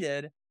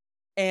succeeded.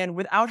 And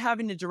without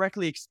having to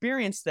directly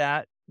experience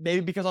that,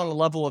 maybe because on a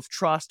level of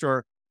trust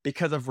or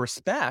because of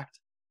respect,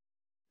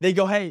 they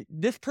go, hey,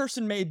 this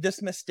person made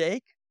this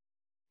mistake.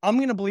 I'm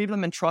going to believe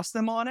them and trust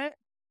them on it.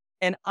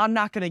 And I'm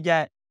not going to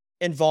get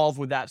involved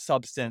with that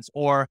substance,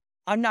 or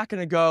I'm not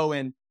going to go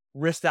and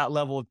risk that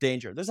level of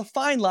danger. There's a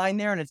fine line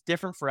there, and it's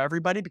different for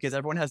everybody because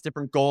everyone has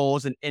different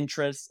goals and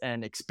interests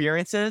and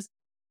experiences.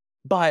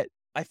 But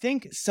I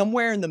think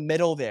somewhere in the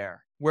middle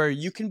there, where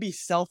you can be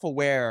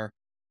self-aware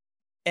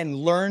and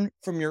learn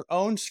from your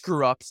own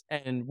screw ups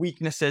and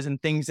weaknesses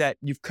and things that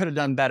you could have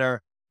done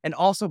better, and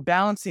also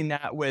balancing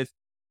that with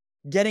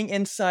getting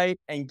insight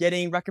and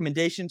getting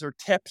recommendations or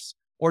tips,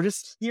 or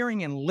just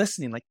hearing and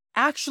listening, like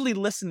actually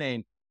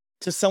listening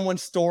to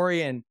someone's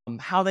story and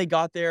how they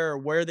got there or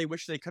where they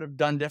wish they could have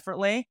done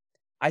differently.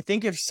 I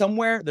think if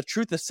somewhere, the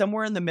truth is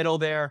somewhere in the middle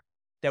there,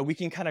 that we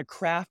can kind of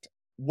craft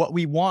what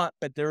we want,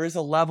 but there is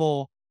a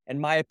level,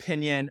 in my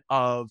opinion,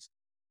 of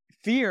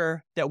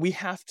fear that we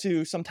have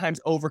to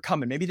sometimes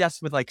overcome. And maybe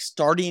that's with like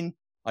starting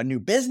a new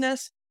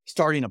business,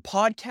 starting a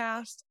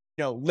podcast,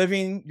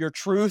 living your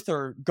truth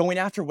or going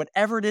after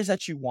whatever it is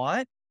that you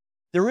want.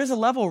 There is a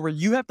level where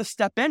you have to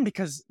step in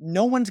because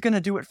no one's going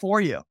to do it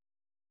for you.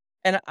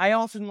 And I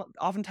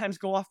oftentimes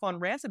go off on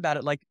rants about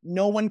it. Like,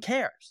 no one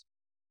cares.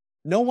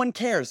 No one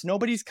cares.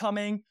 Nobody's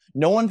coming.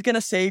 No one's going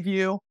to save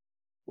you.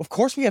 Of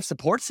course, we have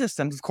support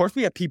systems. Of course,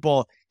 we have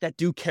people that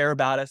do care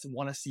about us and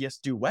want to see us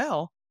do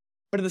well.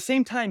 But at the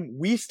same time,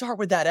 we start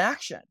with that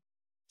action.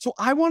 So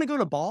I want to go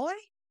to Bali.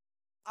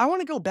 I want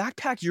to go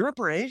backpack Europe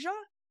or Asia.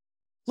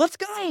 Let's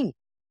go.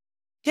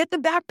 Get the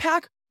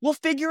backpack. We'll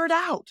figure it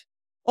out.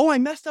 Oh, I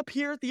messed up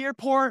here at the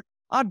airport.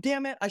 Ah,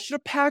 damn it. I should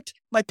have packed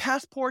my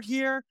passport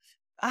here.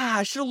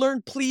 I should have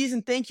learned please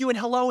and thank you and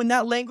hello in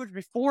that language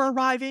before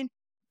arriving.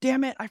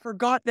 Damn it. I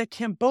forgot that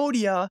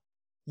Cambodia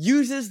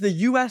uses the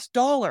US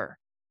dollar.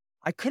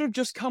 I could have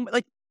just come.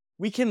 Like,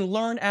 we can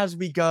learn as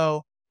we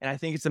go. And I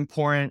think it's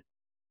important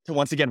to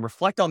once again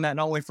reflect on that,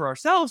 not only for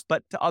ourselves,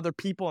 but to other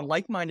people and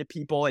like-minded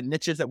people and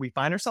niches that we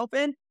find ourselves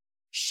in.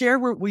 Share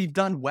where we've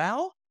done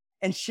well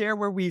and share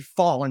where we've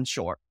fallen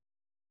short.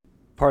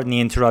 Pardon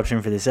the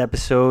interruption for this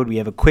episode. We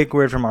have a quick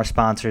word from our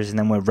sponsors, and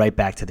then we're right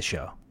back to the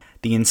show.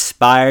 The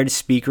Inspired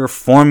Speaker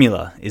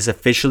Formula is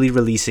officially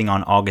releasing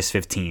on August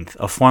 15th,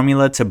 a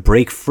formula to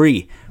break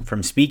free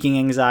from speaking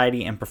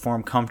anxiety and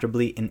perform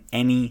comfortably in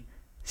any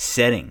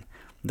setting.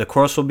 The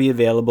course will be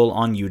available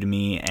on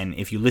Udemy, and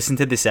if you listen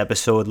to this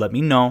episode, let me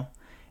know,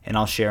 and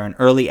I'll share an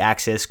early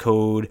access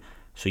code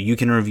so you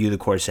can review the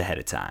course ahead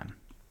of time.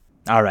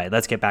 All right,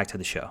 let's get back to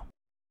the show.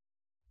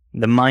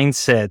 The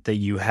mindset that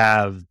you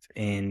have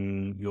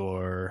in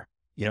your,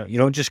 you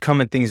don't just come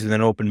at things with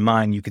an open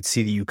mind. You could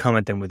see that you come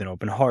at them with an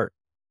open heart.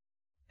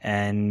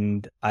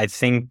 And I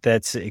think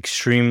that's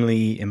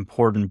extremely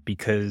important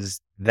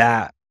because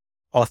that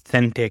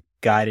authentic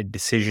guided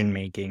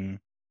decision-making,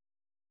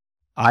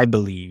 I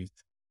believe,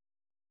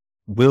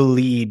 will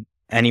lead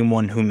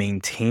anyone who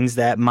maintains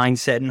that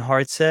mindset and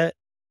heart set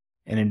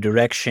in a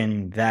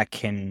direction that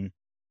can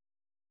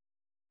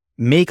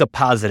make a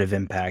positive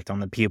impact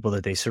on the people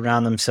that they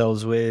surround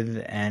themselves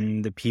with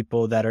and the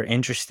people that are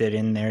interested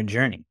in their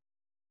journey.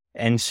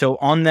 And so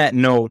on that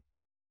note,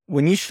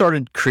 when you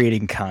started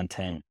creating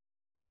content,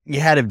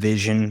 you had a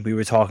vision. We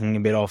were talking a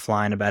bit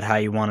offline about how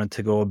you wanted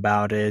to go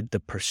about it,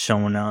 the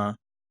persona.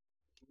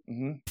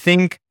 I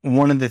think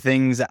one of the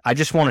things, I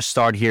just want to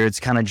start here, it's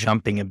kind of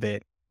jumping a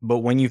bit, but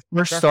when you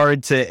first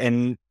started to,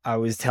 and I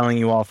was telling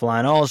you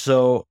offline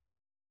also,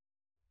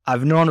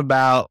 I've known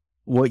about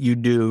what you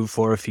do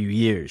for a few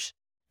years.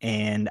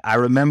 And I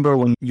remember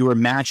when you were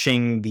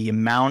matching the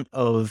amount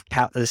of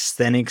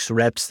calisthenics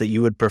reps that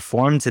you would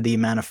perform to the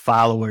amount of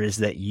followers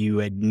that you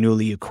had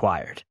newly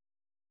acquired.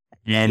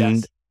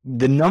 And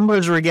the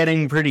numbers were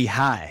getting pretty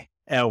high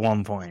at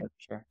one point.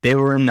 Sure. They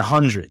were in the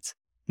hundreds.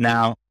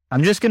 Now,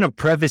 I'm just going to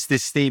preface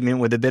this statement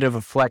with a bit of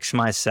a flex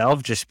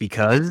myself, just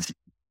because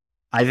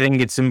I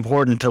think it's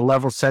important to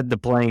level set the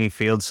playing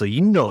field so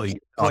you know who you're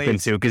talking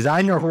to, because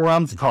I know who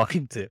I'm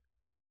talking to.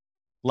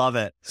 Love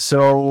it.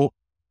 So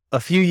a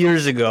few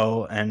years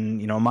ago,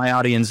 and my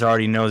audience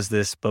already knows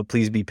this, but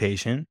please be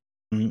patient.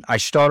 I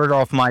started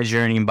off my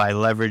journey by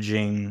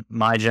leveraging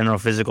my general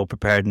physical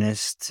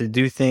preparedness to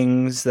do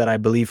things that I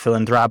believe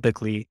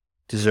philanthropically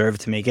deserve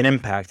to make an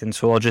impact. And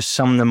so I'll just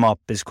sum them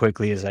up as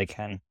quickly as I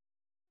can.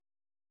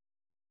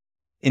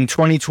 In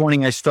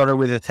 2020, I started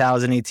with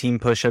 1,018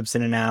 push-ups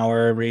in an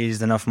hour,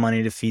 raised enough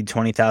money to feed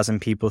 20,000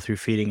 people through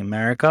Feeding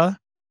America.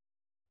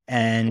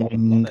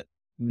 And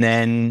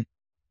then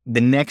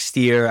the next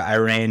year, I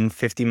ran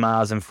 50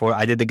 miles and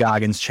I did the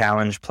Goggins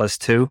Challenge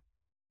 +2,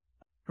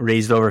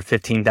 raised over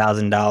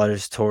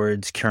 $15,000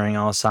 towards curing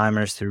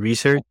Alzheimer's through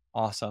research.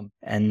 Awesome.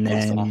 And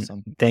then,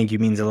 awesome. Thank you,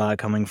 means a lot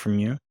coming from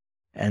you.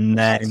 And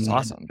then, that's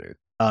awesome, dude.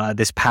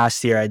 This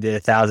past year, I did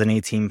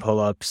 1,018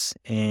 pull-ups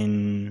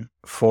in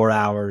 4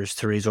 hours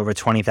to raise over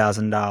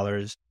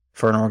 $20,000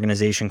 for an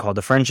organization called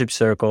the Friendship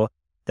Circle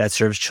that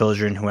serves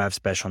children who have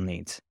special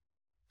needs.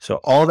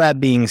 So all that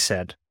being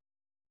said,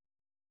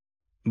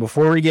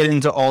 before we get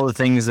into all the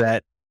things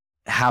that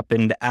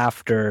happened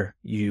after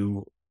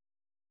you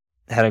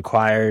had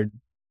acquired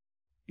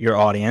your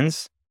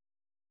audience,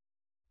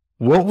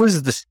 what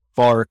was the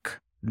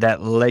spark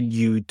that led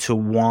you to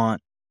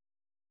want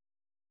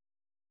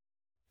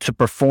to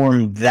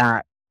perform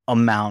that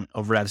amount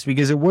of reps?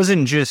 Because it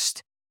wasn't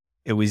just,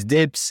 it was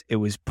dips, it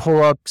was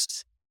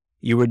pull-ups,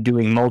 you were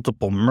doing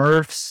multiple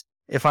Murphs,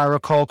 if I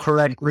recall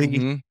correctly.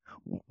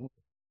 Mm-hmm.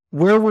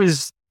 What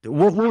was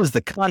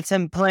the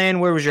content plan?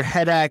 Where was your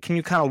head at? Can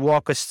you kind of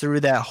walk us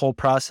through that whole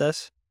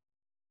process?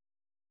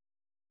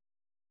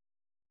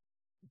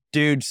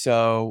 Dude,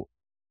 so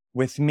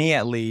with me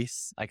at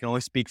least, I can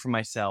only speak for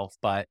myself,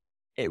 but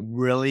it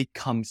really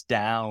comes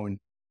down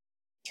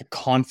to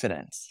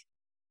confidence.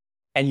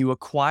 And you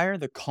acquire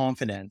the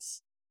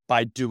confidence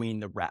by doing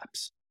the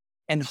reps.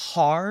 And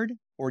hard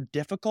or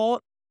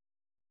difficult,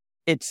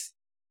 it's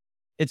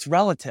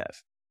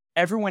relative.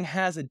 Everyone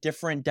has a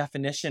different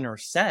definition or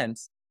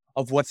sense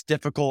of what's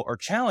difficult or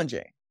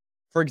challenging.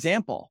 For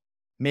example,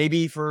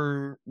 maybe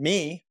for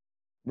me,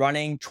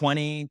 running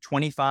 20,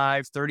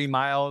 25, 30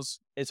 miles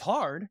is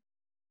hard.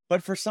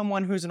 But for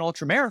someone who's an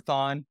ultra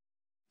marathon,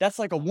 that's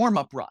like a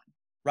warm-up run,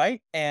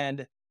 right?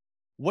 And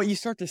what you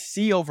start to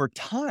see over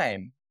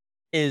time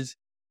is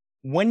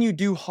when you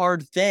do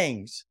hard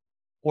things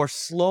or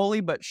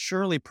slowly but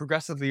surely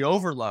progressively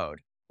overload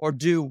or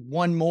do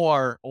one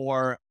more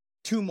or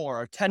two more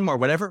or 10 more,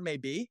 whatever it may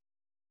be,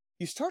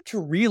 you start to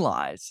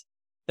realize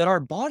that our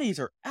bodies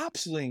are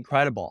absolutely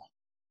incredible.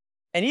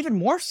 And even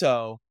more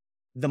so,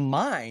 the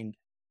mind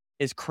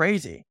is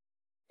crazy.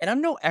 And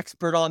I'm no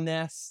expert on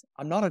this.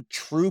 I'm not a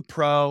true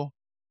pro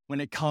when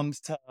it comes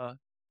to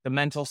the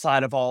mental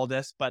side of all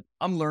this, but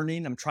I'm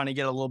learning. I'm trying to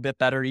get a little bit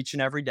better each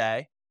and every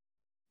day.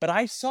 But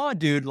I saw,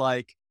 dude,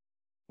 like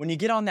when you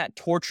get on that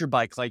torture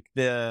bike, like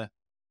the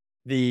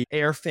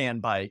air fan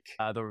bike,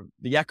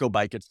 the Echo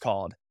bike it's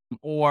called,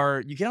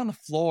 or you get on the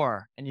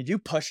floor and you do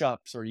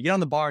push-ups, or you get on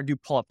the bar and do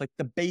pull-ups, like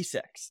the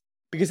basics.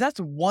 Because that's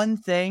one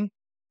thing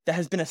that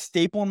has been a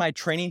staple in my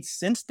training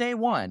since day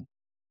one,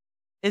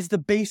 is the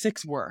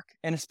basics work.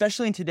 And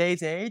especially in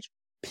today's age,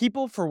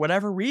 people, for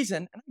whatever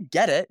reason, and I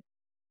get it,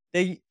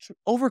 they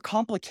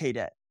overcomplicate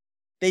it.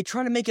 They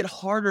try to make it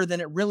harder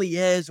than it really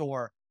is,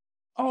 or,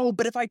 oh,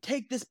 but if I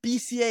take this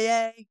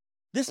BCAA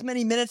this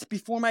many minutes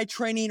before my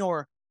training,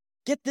 or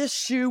get this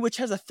shoe, which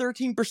has a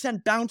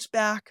 13% bounce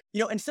back,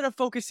 instead of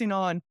focusing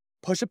on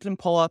push-ups and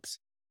pull-ups,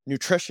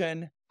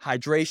 nutrition,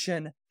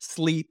 hydration,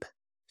 sleep,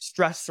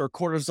 stress or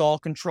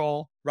cortisol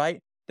control,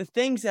 right? The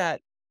things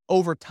that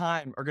over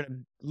time are going to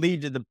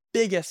lead to the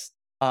biggest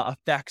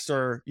effects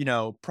or,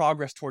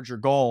 progress towards your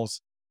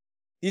goals.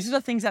 These are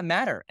the things that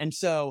matter. And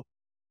so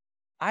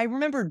I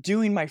remember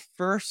doing my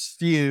first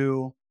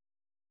few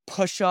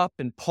push up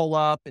and pull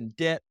up and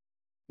dip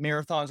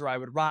marathons where I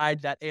would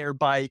ride that air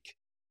bike,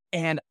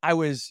 and I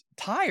was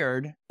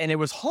tired and it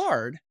was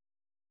hard,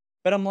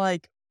 but I'm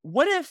like,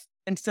 what if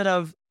instead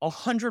of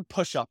 100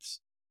 push-ups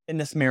in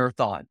this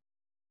marathon,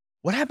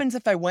 what happens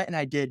if I went and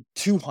I did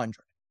 200?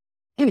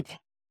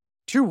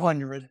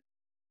 200?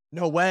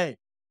 No way.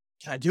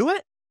 Can I do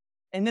it?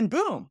 And then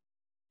boom,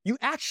 you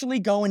actually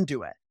go and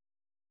do it.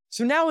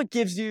 So now it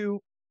gives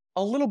you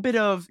a little bit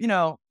of,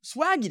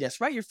 swagginess,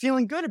 right? You're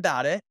feeling good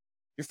about it.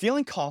 You're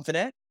feeling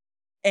confident,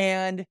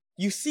 and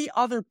you see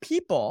other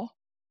people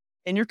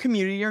in your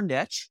community or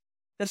niche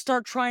that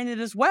start trying it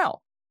as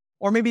well.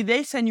 Or maybe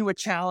they send you a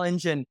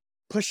challenge and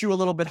push you a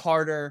little bit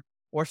harder,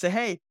 or say,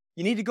 hey,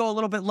 you need to go a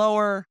little bit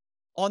lower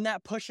on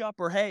that push-up,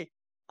 or hey,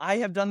 I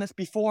have done this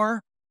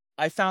before.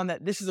 I found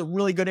that this is a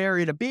really good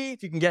area to be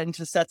if you can get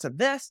into sets of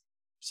this.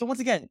 So once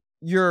again,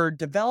 you're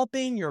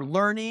developing, you're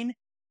learning,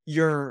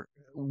 you're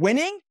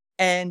winning,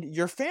 and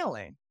you're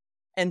failing.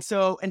 And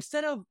so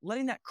instead of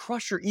letting that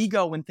crush your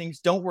ego when things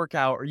don't work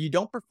out or you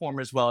don't perform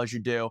as well as you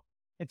do,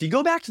 if you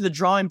go back to the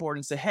drawing board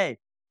and say, hey,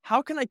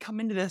 how can I come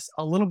into this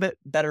a little bit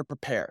better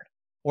prepared?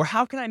 Or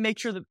how can I make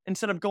sure that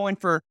instead of going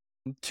for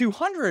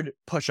 200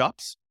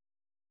 push-ups,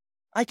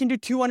 I can do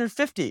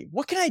 250?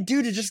 What can I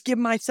do to just give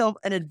myself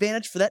an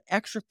advantage for that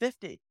extra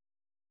 50?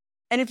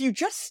 And if you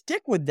just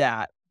stick with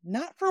that,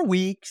 not for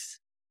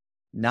weeks,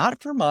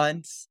 not for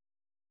months,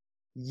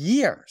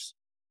 years.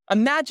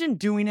 Imagine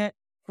doing it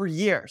for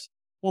years.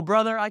 Well,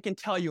 brother, I can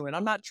tell you, and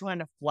I'm not trying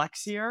to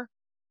flex here,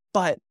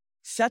 but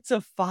sets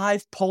of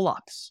 5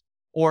 pull-ups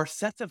or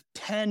sets of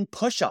 10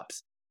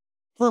 push-ups,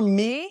 for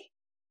me,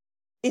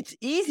 it's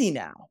easy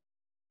now.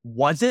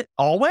 Was it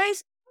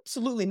always?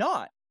 Absolutely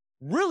not.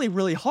 Really,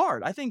 really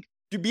hard. I think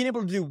being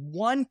able to do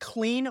one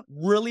clean,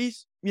 really,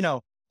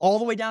 all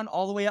the way down,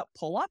 all the way up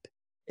pull-up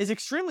is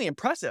extremely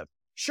impressive.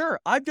 Sure,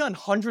 I've done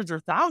hundreds or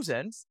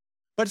thousands,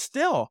 but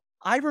still,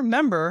 I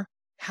remember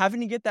having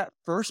to get that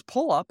first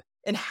pull-up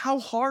and how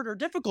hard or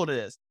difficult it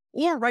is.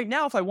 Or right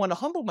now, if I want to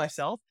humble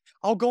myself,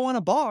 I'll go on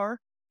a bar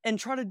and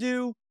try to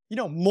do,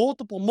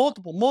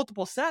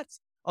 multiple sets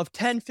of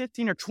 10,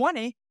 15, or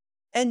 20,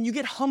 and you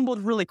get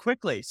humbled really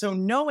quickly. So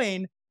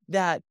knowing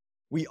that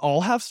we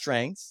all have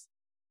strengths,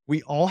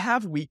 we all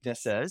have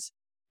weaknesses,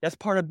 that's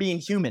part of being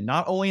human,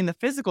 not only in the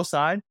physical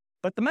side,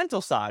 but the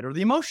mental side or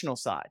the emotional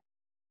side.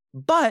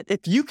 But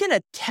if you can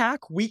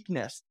attack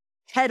weakness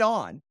head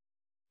on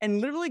and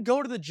literally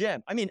go to the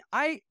gym, I mean,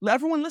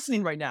 everyone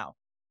listening right now,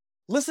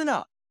 listen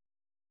up.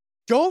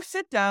 Go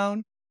sit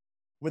down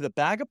with a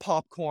bag of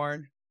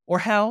popcorn, or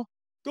hell,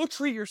 go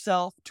treat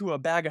yourself to a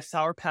bag of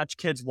Sour Patch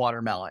Kids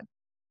watermelon.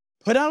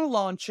 Put out a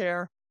lawn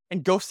chair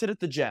and go sit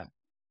at the gym.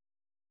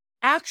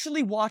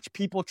 Actually watch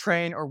people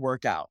train or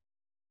work out.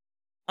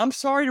 I'm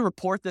sorry to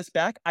report this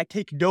back. I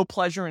take no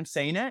pleasure in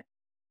saying it.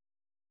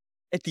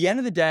 At the end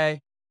of the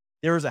day,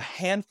 there is a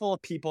handful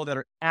of people that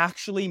are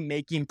actually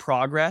making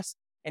progress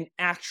and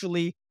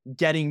actually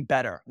getting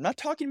better. I'm not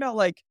talking about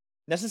like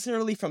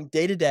necessarily from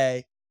day to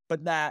day,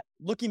 but that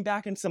looking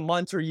back in some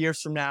months or years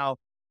from now,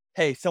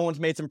 hey, someone's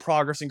made some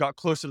progress and got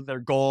closer to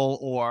their goal,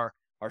 or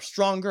are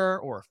stronger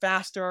or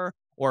faster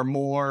or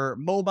more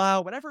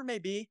mobile, whatever it may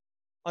be.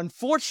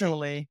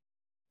 Unfortunately,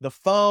 the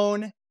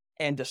phone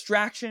and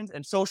distractions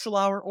and social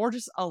hour, or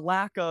just a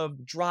lack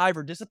of drive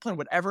or discipline,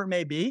 whatever it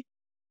may be,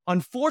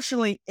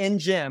 unfortunately in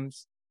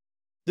gyms,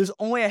 there's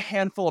only a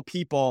handful of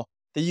people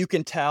that you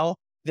can tell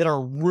that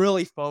are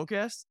really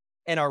focused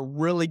and are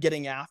really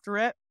getting after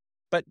it.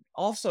 But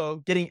also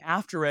getting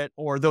after it,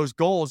 or those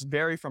goals,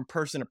 vary from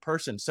person to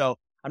person. So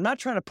I'm not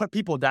trying to put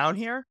people down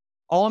here.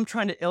 All I'm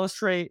trying to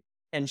illustrate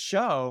and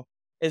show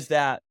is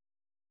that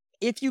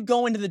if you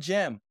go into the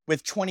gym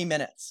with 20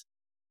 minutes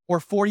or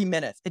 40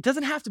 minutes, it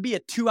doesn't have to be a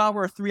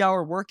 2-hour or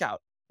 3-hour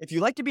workout. If you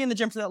like to be in the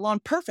gym for that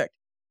long, perfect.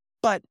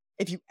 But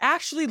if you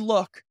actually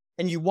look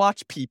and you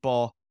watch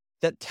people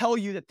that tell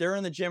you that they're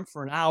in the gym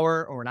for an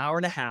hour or an hour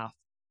and a half,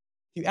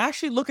 you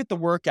actually look at the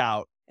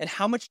workout and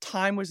how much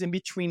time was in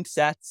between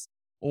sets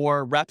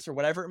or reps or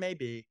whatever it may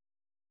be.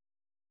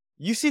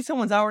 You see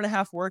someone's hour and a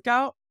half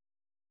workout.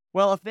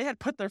 Well, if they had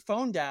put their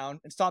phone down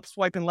and stopped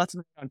swiping left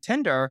and right on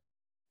Tinder,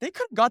 they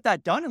could have got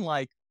that done in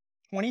like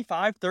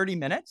 25, 30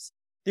 minutes.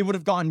 They would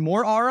have gotten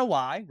more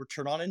ROI,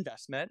 return on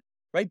investment,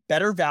 right?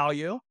 Better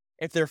value.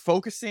 If they're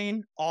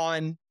focusing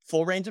on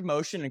full range of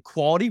motion and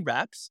quality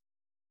reps,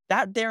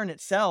 that there in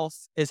itself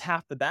is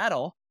half the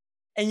battle.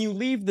 And you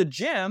leave the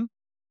gym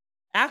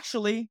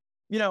actually,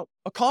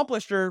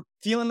 accomplished or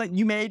feeling that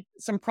you made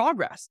some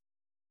progress.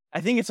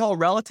 I think it's all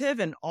relative,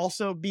 and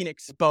also being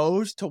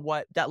exposed to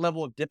what that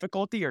level of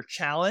difficulty or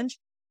challenge.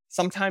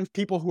 Sometimes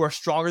people who are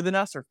stronger than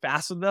us or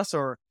faster than us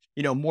or,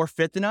 more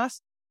fit than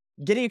us,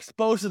 getting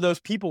exposed to those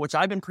people, which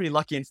I've been pretty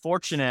lucky and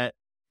fortunate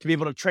to be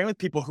able to train with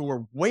people who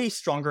are way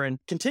stronger and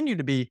continue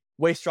to be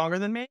way stronger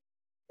than me.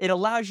 It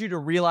allows you to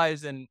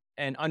realize and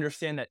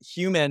understand that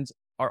humans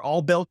are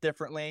all built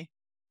differently.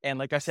 And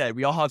like I said,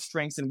 we all have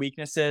strengths and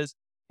weaknesses.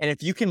 And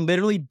if you can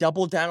literally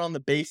double down on the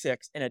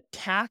basics and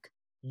attack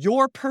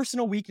your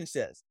personal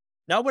weaknesses,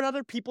 not what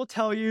other people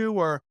tell you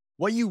or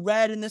what you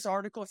read in this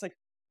article, it's like,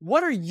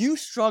 what are you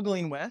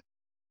struggling with?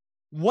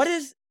 What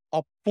is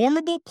a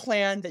formidable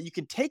plan that you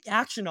can take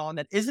action on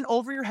that isn't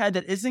over your head,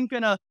 that isn't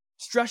going to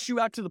stress you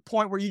out to the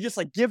point where you just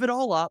like give it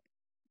all up,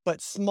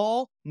 but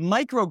small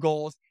micro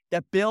goals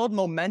that build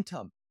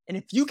momentum. And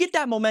if you get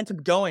that momentum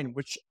going,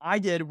 which I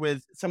did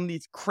with some of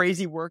these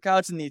crazy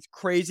workouts and these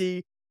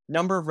crazy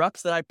number of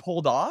reps that I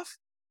pulled off,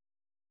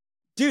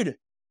 dude,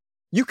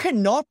 you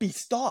cannot be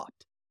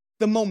stopped.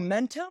 The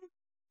momentum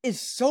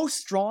is so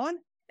strong.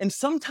 And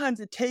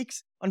sometimes it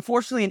takes,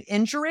 unfortunately, an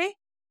injury.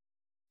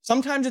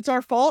 Sometimes it's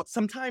our fault.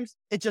 Sometimes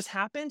it just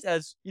happens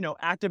as,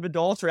 active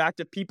adults or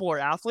active people or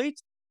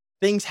athletes.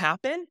 Things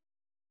happen.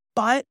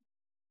 But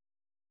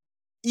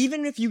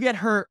even if you get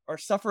hurt or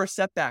suffer a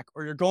setback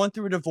or you're going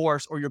through a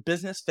divorce or your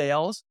business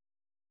fails,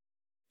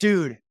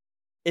 dude,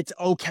 it's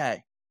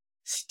okay.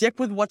 Stick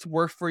with what's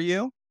worked for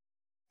you.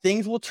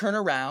 Things will turn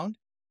around.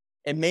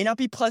 It may not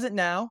be pleasant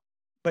now,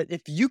 but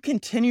if you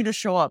continue to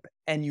show up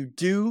and you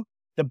do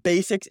the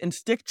basics and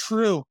stick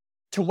true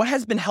to what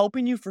has been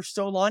helping you for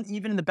so long,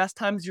 even in the best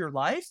times of your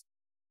life,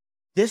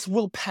 this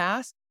will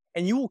pass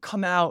and you will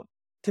come out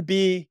to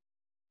be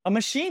a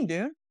machine,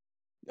 dude.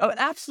 An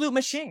absolute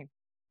machine.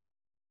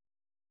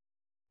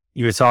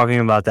 You were talking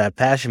about that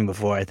passion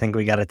before. I think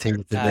we got to take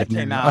it to that.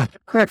 Came out.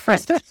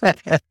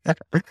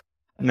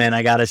 Man,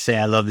 I got to say,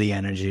 I love the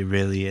energy.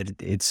 Really.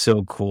 It's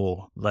so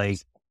cool. Like,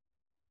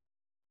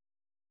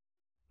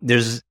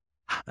 there's,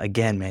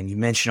 again, man, you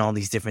mentioned all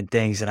these different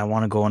things and I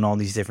want to go in all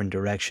these different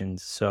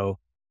directions. So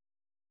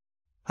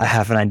I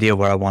have an idea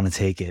where I want to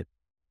take it.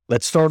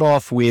 Let's start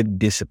off with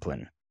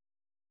discipline.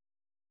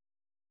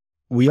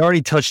 We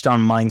already touched on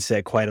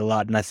mindset quite a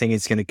lot, and I think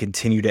it's going to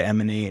continue to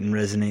emanate and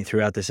resonate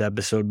throughout this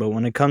episode. But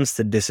when it comes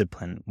to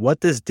discipline, what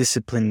does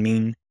discipline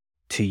mean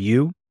to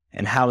you,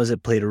 and how has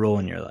it played a role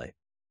in your life?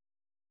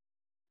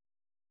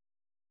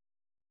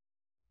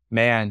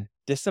 Man,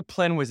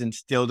 discipline was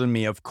instilled in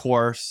me, of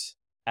course,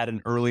 at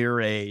an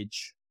earlier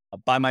age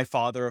by my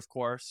father, of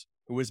course,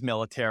 who was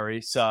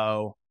military.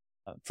 So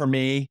for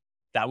me,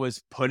 that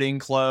was putting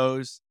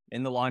clothes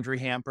in the laundry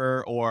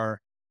hamper or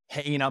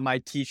hanging up my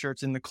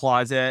t-shirts in the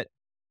closet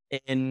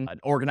in an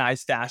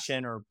organized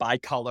fashion or by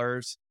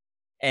colors.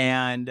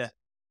 And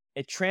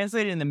it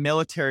translated in the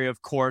military,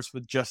 of course,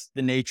 with just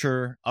the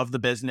nature of the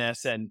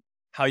business and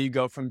how you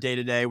go from day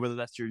to day, whether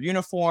that's your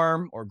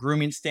uniform or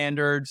grooming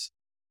standards,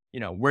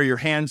 where your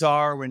hands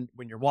are when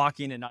you're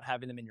walking and not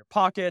having them in your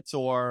pockets,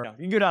 or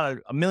you can go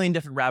down a million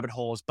different rabbit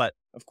holes. But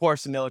of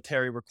course, the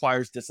military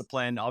requires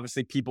discipline.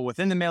 Obviously, people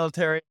within the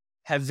military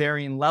have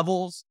varying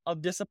levels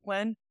of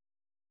discipline.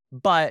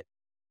 But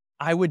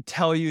I would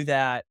tell you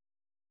that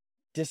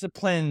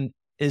discipline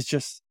is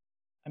just,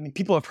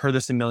 people have heard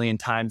this a million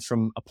times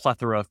from a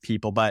plethora of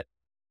people, but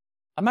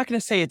I'm not going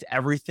to say it's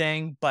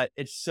everything, but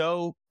it's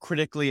so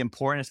critically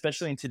important,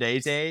 especially in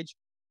today's age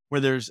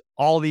where there's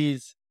all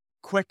these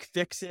quick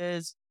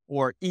fixes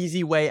or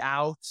easy way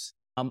outs.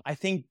 I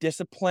think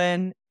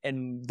discipline,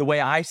 and the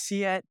way I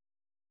see it,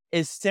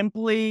 is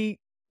simply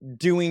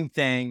doing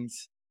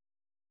things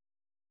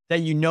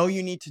that you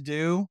need to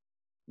do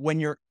when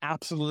you're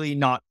absolutely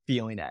not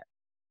feeling it.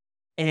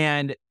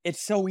 And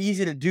it's so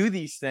easy to do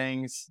these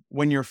things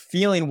when you're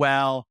feeling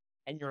well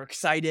and you're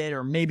excited,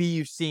 or maybe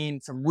you've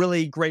seen some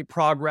really great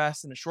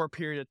progress in a short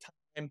period of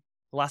time,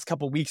 the last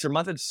couple of weeks or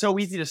months. It's so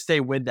easy to stay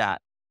with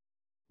that.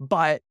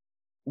 But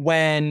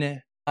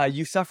when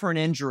you suffer an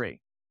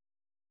injury,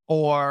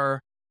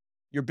 or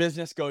your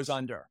business goes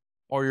under,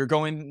 or you're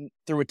going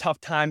through a tough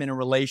time in a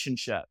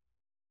relationship,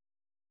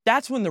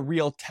 that's when the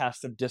real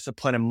test of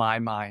discipline in my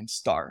mind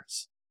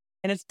starts.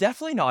 And it's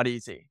definitely not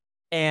easy.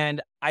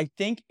 And I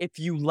think if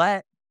you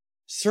let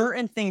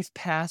certain things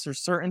pass or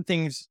certain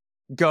things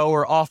go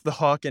or off the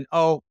hook and,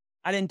 oh,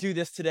 I didn't do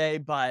this today,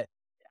 but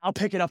I'll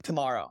pick it up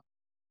tomorrow.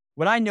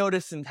 What I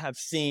notice and have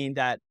seen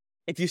that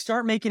if you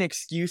start making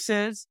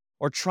excuses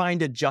or trying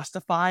to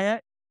justify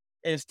it,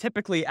 is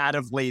typically out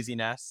of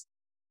laziness.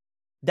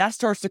 That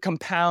starts to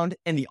compound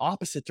in the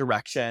opposite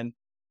direction.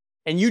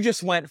 And you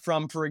just went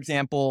from, for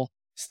example,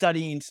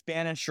 studying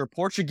Spanish or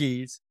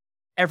Portuguese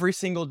every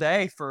single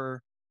day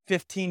for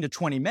 15 to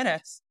 20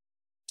 minutes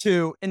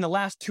to, in the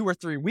last 2 or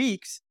 3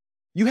 weeks,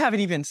 you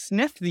haven't even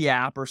sniffed the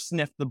app or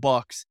sniffed the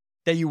books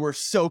that you were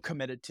so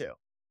committed to.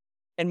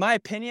 In my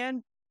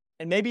opinion,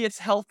 and maybe it's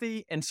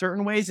healthy in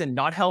certain ways and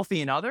not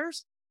healthy in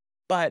others,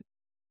 but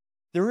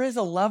there is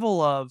a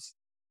level of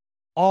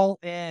all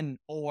in,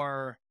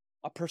 or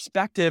a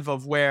perspective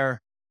of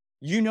where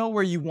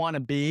where you want to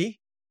be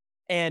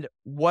and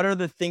what are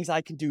the things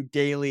I can do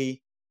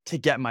daily to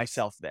get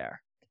myself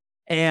there.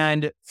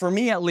 And for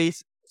me, at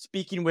least,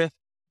 speaking with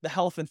the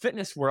health and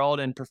fitness world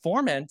and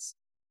performance,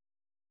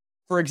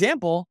 for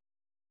example,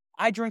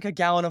 I drink a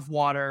gallon of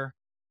water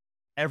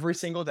every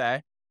single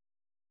day,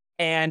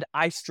 and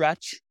I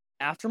stretch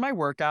after my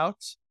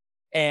workouts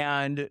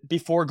and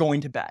before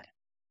going to bed.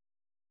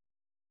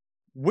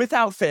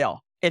 Without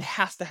fail, it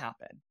has to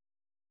happen.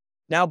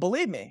 Now,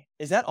 believe me,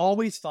 is that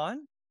always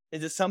fun?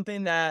 Is it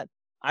something that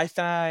I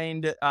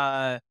find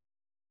to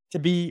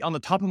be on the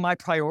top of my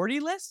priority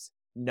list?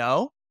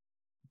 No,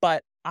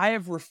 but I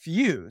have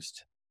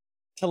refused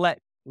to let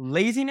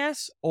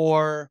laziness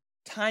or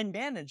time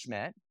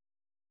management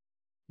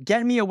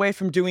get me away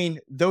from doing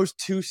those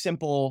two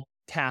simple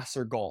tasks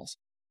or goals.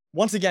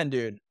 Once again,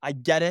 dude, I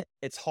get it.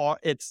 It's hard.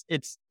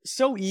 It's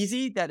so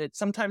easy that it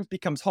sometimes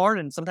becomes hard,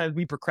 and sometimes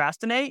we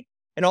procrastinate,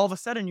 and all of a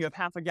sudden you have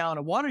half a gallon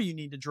of water you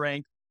need to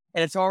drink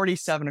and it's already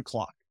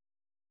 7:00.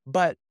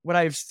 But what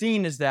I've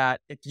seen is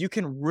that if you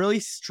can really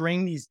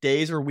string these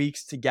days or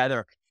weeks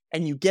together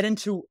and you get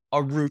into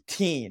a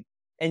routine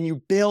and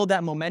you build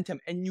that momentum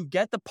and you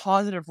get the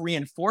positive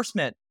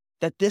reinforcement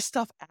that this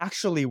stuff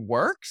actually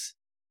works,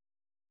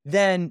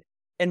 then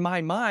in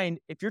my mind,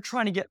 if you're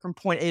trying to get from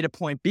point A to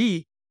point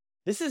B,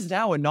 this is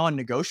now a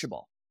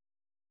non-negotiable.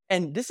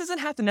 And this doesn't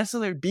have to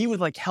necessarily be with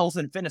like health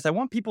and fitness. I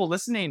want people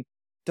listening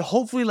to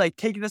hopefully like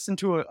take this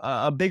into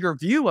a bigger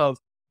view of,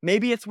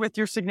 maybe it's with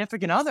your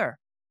significant other,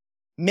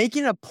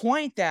 making a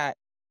point that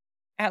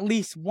at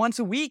least once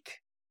a week,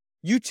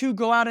 you two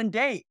go out and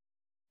date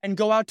and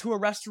go out to a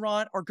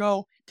restaurant or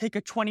go take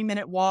a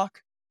 20-minute walk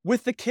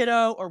with the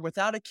kiddo or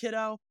without a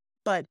kiddo.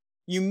 But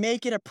you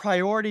make it a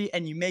priority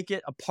and you make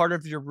it a part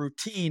of your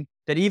routine,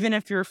 that even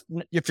if you're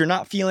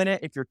not feeling it,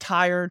 if you're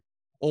tired,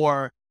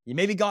 or you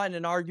maybe got in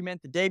an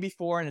argument the day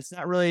before and it's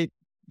not really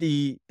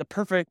the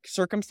perfect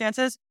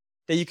circumstances,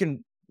 that you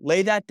can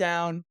lay that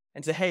down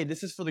and say, hey,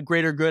 this is for the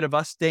greater good of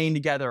us staying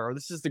together, or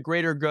this is the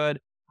greater good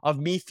of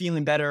me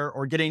feeling better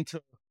or getting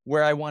to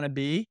where I want to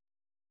be.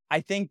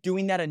 I think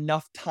doing that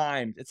enough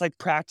times, it's like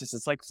practice.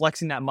 It's like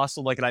flexing that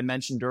muscle, like I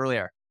mentioned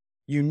earlier.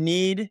 You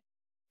need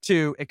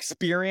to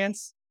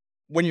experience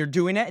when you're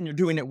doing it and you're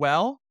doing it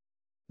well,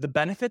 the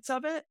benefits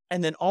of it.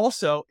 And then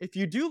also, if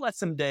you do let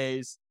some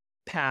days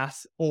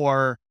pass,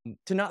 or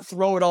to not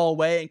throw it all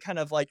away and kind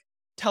of like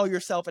tell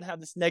yourself and have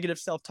this negative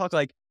self-talk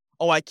like,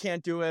 oh, I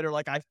can't do it, or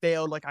like I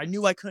failed, like I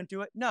knew I couldn't do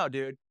it. No,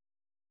 dude,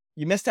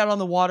 you missed out on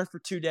the water for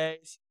 2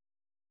 days.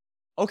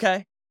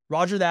 Okay,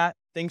 roger that.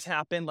 Things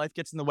happen. Life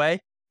gets in the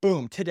way.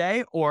 Boom,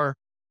 today or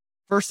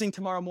first thing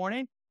tomorrow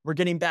morning, we're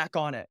getting back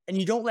on it. And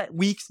you don't let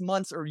weeks,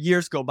 months, or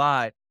years go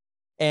by.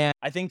 And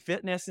I think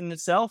fitness in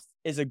itself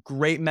is a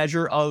great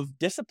measure of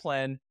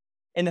discipline,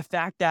 in the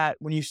fact that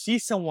when you see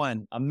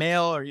someone, a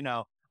male or,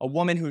 a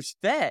woman who's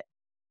fit,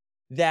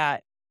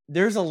 that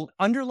there's an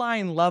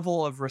underlying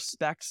level of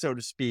respect, so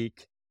to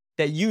speak,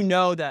 that you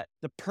know that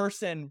the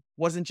person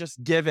wasn't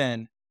just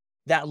given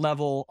that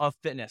level of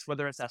fitness,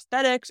 whether it's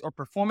aesthetics or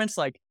performance,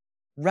 like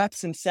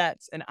reps and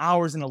sets and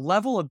hours, and a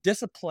level of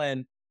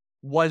discipline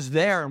was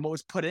there and what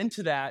was put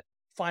into that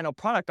final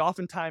product.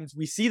 Oftentimes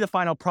we see the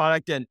final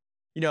product and,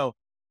 you know,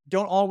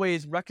 don't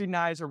always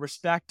recognize or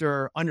respect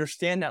or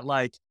understand that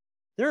like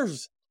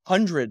there's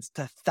hundreds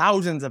to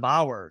thousands of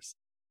hours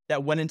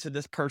that went into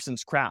this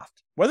person's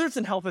craft, whether it's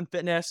in health and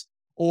fitness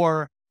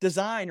or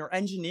design or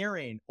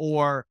engineering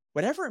or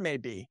whatever it may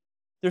be.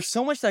 There's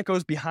so much that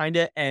goes behind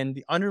it. And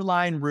the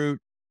underlying root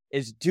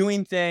is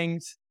doing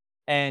things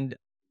and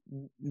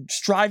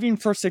striving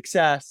for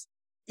success,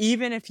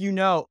 even if you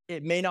know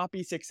it may not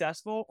be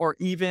successful or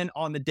even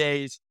on the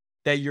days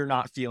that you're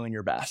not feeling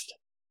your best.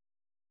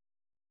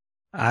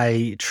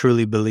 I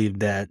truly believe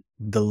that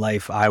the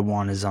life I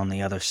want is on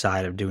the other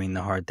side of doing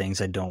the hard things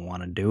I don't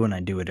want to do, and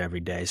I do it every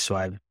day. So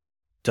I've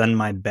done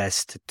my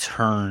best to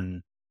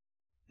turn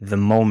the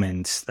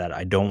moments that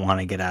I don't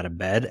want to get out of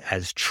bed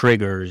as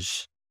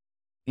triggers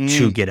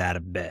to get out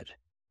of bed.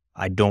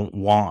 I don't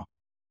want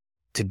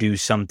to do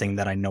something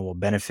that I know will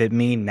benefit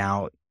me.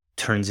 Now it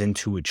turns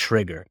into a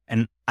trigger.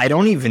 And I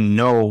don't even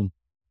know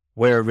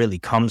where it really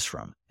comes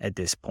from at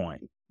this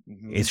point.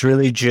 It's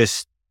really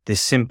just this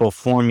simple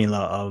formula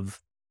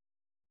of,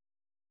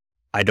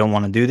 I don't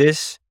want to do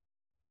this,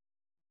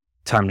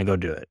 time to go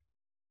do it.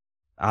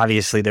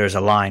 Obviously, there's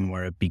a line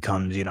where it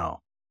becomes,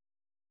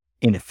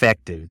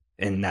 ineffective.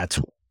 And that's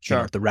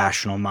where the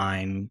rational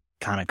mind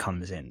kind of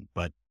comes in.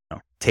 But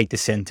take the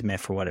sentiment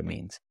for what it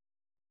means.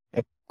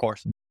 Of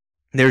course.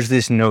 There's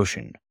this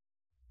notion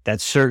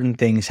that certain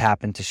things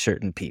happen to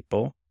certain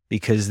people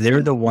because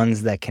they're the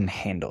ones that can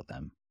handle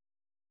them.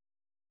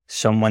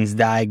 Someone's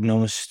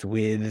diagnosed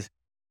with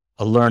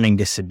a learning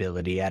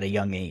disability at a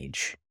young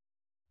age.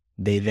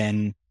 They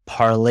then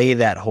parlay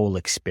that whole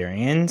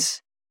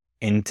experience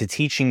into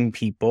teaching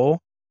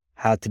people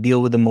how to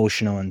deal with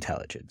emotional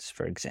intelligence,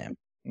 for example.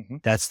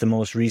 That's the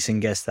most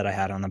recent guest that I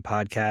had on the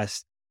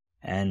podcast.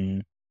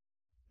 And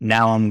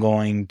now I'm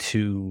going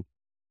to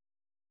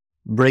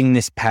bring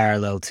this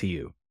parallel to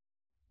you.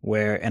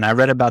 And I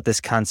read about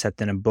this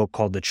concept in a book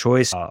called The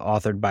Choice,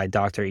 authored by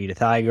Dr.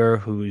 Edith Eger,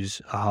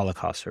 who's a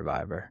Holocaust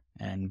survivor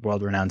and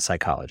world-renowned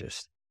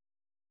psychologist.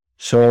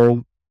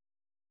 So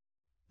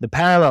the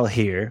parallel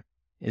here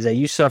is that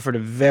you suffered a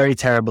very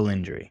terrible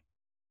injury.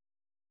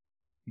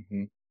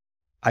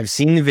 I've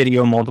seen the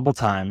video multiple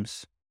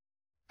times.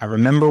 I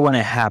remember when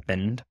it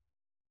happened.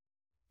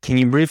 Can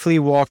you briefly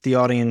walk the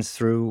audience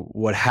through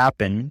what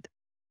happened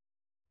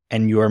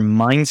and your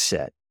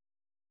mindset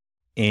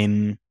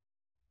in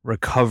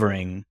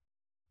recovering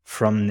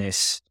from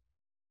this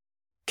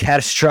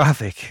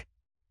catastrophic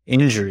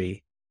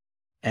injury,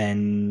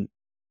 and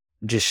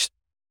just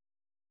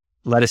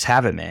let us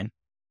have it, man?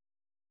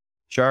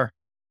 Sure.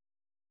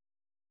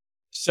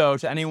 So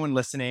to anyone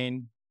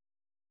listening,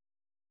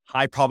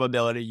 high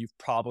probability you've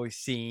probably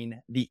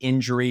seen the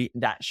injury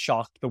that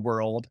shocked the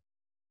world.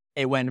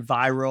 It went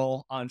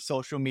viral on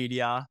social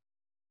media.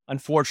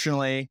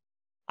 Unfortunately,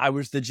 I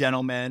was the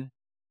gentleman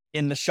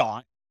in the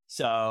shot.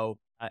 So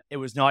it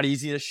was not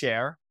easy to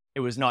share.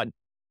 It was not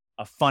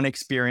a fun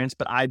experience,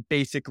 but I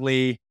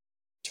basically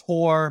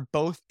tore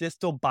both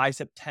distal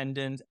bicep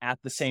tendons at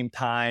the same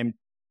time.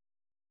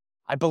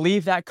 I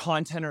believe that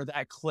content or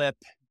that clip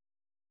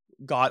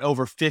got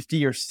over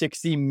 50 or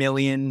 60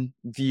 million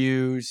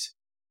views,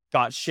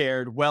 got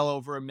shared well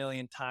over 1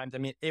 million times. I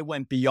mean, it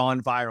went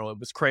beyond viral. It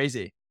was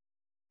crazy.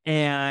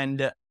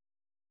 And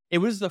it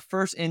was the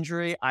first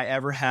injury I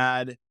ever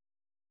had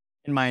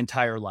in my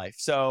entire life.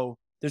 So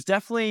there's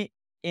definitely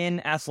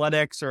in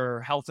athletics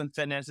or health and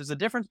fitness, there's a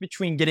difference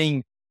between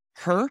getting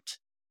hurt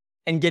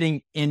and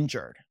getting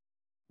injured,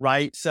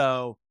 right?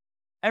 So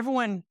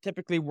everyone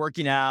typically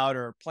working out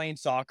or playing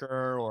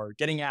soccer or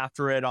getting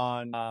after it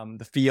on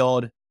the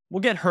field will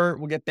get hurt,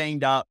 will get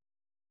banged up.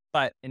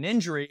 But an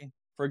injury,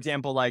 for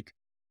example, like,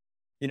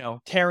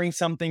 tearing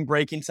something,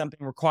 breaking something,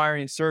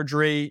 requiring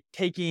surgery,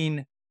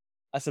 taking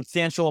a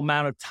substantial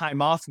amount of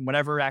time off from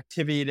whatever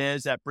activity it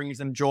is that brings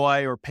them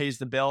joy or pays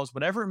the bills,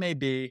 whatever it may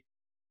be,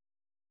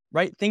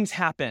 right? Things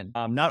happen.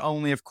 Not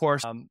only, of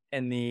course,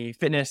 in the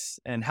fitness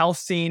and health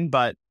scene,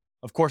 but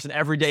of course, in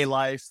everyday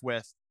life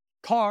with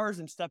cars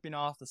and stepping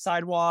off the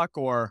sidewalk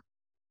or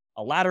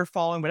a ladder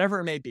falling,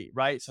 whatever it may be,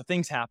 right? So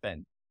things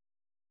happen.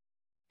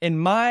 In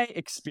my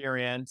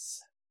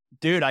experience,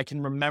 dude, I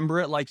can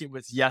remember it like it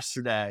was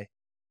yesterday.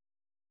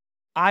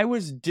 I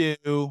was due,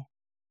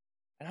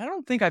 and I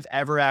don't think I've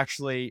ever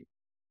actually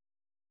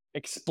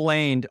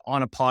explained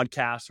on a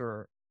podcast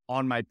or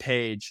on my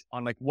page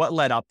on like what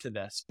led up to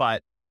this,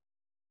 but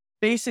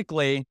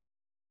basically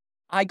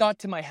I got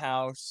to my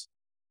house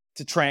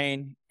to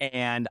train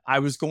and I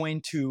was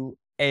going to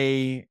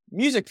a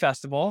music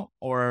festival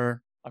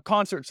or a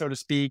concert, so to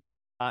speak,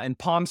 in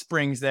Palm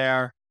Springs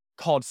there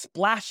called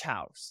Splash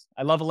House.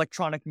 I love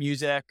electronic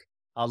music.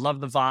 I love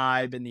the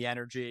vibe and the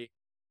energy.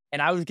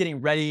 And I was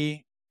getting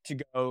ready to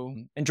go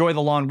enjoy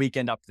the long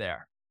weekend up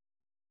there.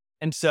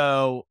 And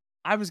so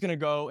I was going to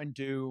go and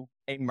do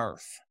a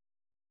Murph.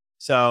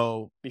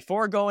 So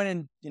before going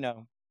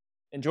and,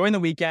 enjoying the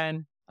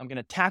weekend, I'm going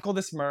to tackle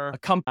this Murph. A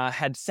company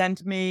had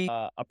sent me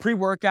a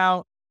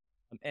pre-workout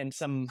and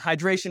some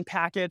hydration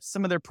packets,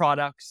 some of their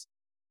products.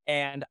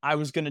 And I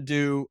was going to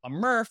do a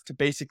Murph to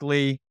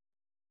basically,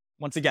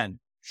 once again,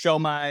 show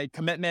my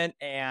commitment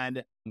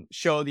and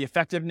show the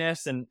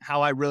effectiveness and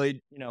how I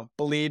really,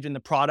 believed in the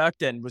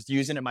product and was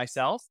using it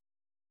myself.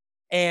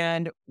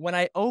 And when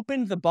I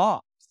opened the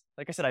box,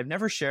 like I said, I've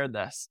never shared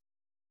this.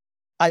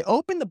 I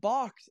opened the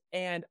box,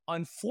 and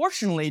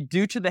unfortunately,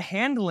 due to the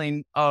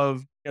handling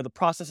of the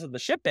process of the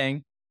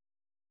shipping,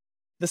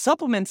 the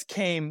supplements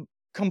came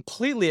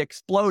completely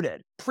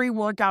exploded.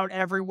 Pre-workout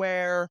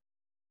everywhere.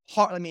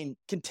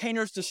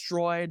 Containers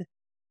destroyed.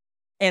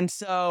 And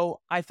so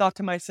I thought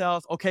to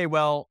myself, okay,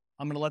 well,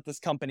 I'm going to let this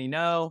company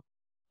know.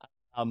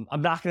 I'm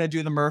not going to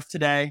do the Murph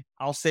today.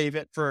 I'll save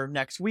it for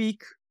next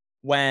week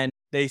when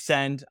they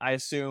send, I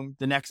assume,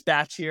 the next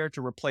batch here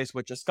to replace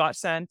what just got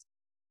sent.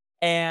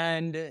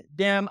 And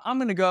damn, I'm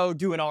going to go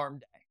do an arm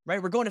day,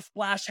 right? We're going to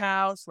Splash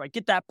House, right?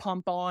 Get that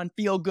pump on,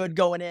 feel good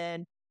going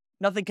in.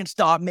 Nothing can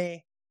stop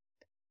me.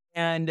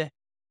 And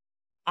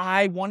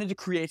I wanted to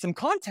create some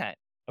content.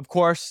 Of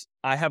course,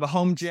 I have a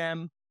home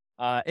gym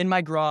in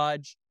my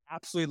garage.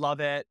 Absolutely love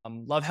it.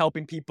 Love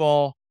helping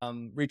people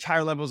reach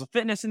higher levels of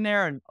fitness in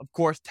there. And of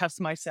course, test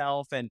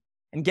myself and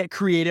get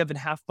creative and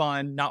have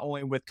fun, not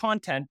only with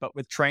content, but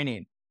with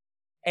training.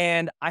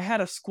 And I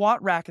had a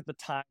squat rack at the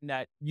time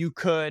that you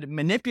could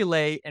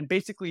manipulate and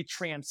basically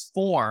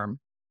transform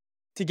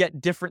to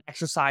get different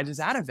exercises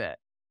out of it.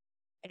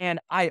 And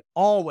I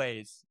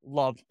always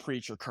loved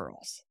preacher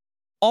curls.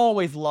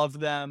 Always loved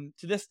them.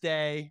 To this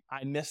day,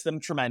 I miss them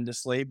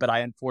tremendously, but I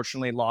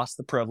unfortunately lost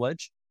the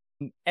privilege.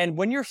 And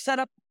when you're set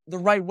up the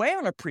right way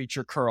on a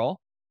preacher curl,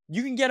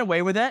 you can get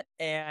away with it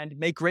and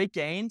make great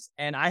gains.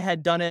 And I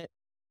had done it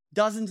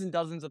dozens and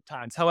dozens of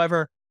times.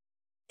 However,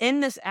 in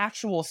this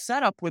actual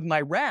setup with my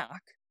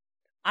rack,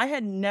 I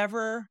had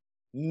never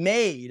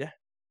made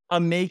a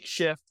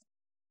makeshift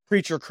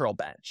preacher curl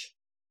bench.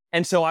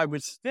 And so I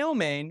was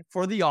filming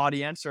for the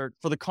audience or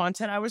for the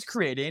content I was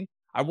creating.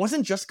 I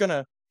wasn't just going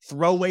to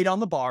throw weight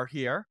on the bar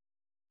here.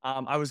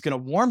 I was going to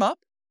warm up,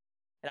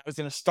 and I was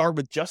going to start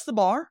with just the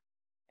bar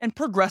and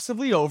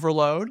progressively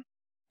overload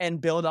and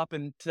build up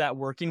into that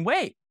working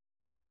weight.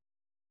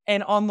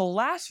 And on the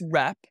last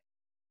rep,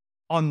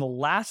 on the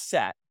last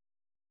set,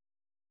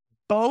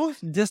 both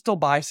distal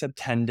bicep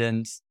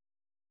tendons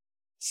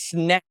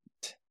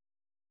snapped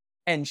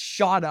and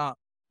shot up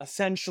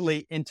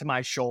essentially into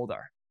my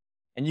shoulder.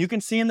 And you can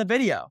see in the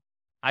video,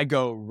 I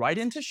go right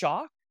into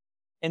shock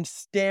and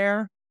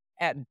stare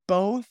at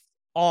both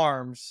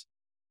arms,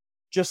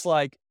 just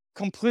like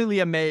completely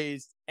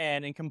amazed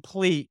and in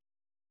complete,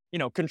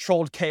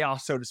 controlled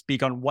chaos, so to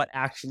speak, on what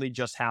actually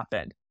just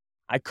happened.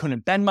 I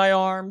couldn't bend my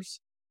arms.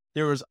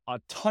 There was a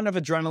ton of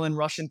adrenaline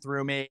rushing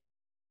through me.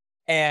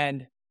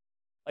 And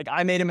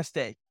I made a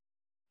mistake.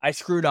 I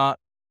screwed up.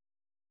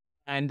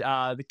 And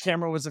the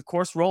camera was, of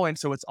course, rolling.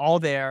 So it's all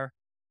there.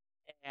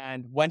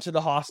 And went to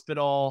the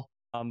hospital.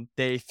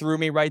 They threw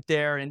me right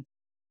there in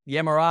the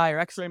MRI or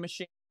X-ray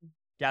machine,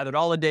 gathered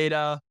all the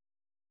data.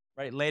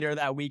 Right later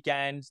that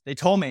weekend, they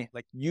told me,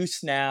 you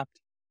snapped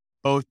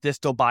both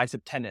distal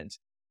bicep tendons.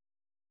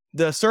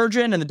 The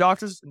surgeon and the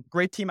doctors,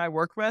 great team I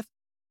worked with,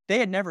 they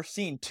had never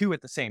seen two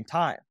at the same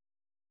time.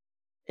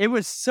 It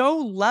was so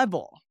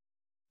level.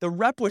 The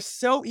rep was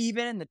so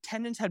even and the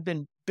tendons had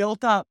been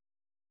built up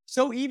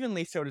so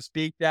evenly, so to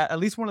speak, that at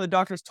least one of the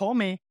doctors told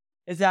me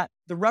is that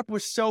the rep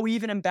was so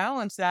even and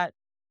balanced that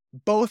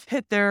both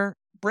hit their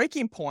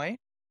breaking point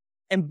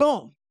and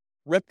boom,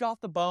 ripped off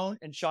the bone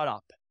and shot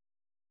up.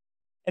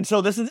 And so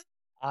this is it.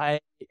 I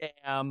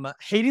am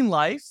hating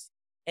life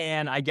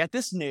and I get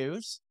this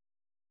news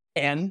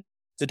and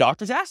the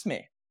doctors ask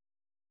me,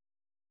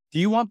 do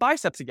you want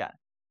biceps again?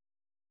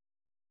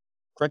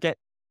 Cricket.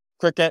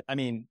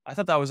 I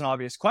thought that was an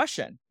obvious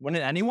question.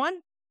 Wouldn't anyone?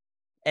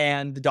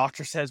 And the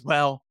doctor says,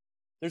 well,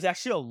 there's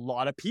actually a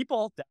lot of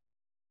people that,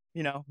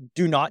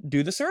 do not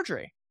do the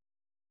surgery.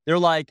 They're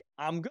like,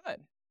 I'm good.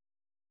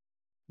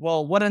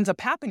 Well, what ends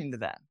up happening to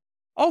them?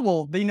 Oh,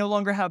 well, they no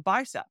longer have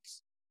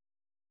biceps.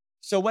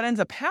 So what ends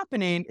up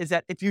happening is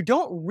that if you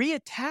don't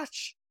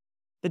reattach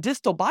the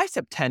distal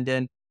bicep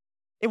tendon,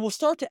 it will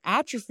start to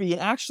atrophy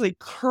and actually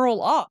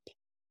curl up.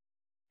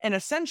 And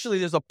essentially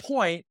there's a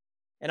point,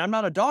 and I'm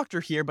not a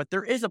doctor here, but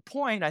there is a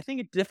point, I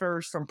think it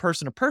differs from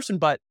person to person,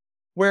 but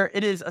where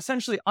it is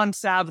essentially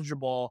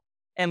unsalvageable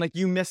and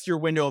you miss your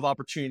window of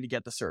opportunity to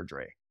get the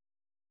surgery.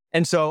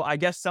 And so I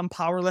guess some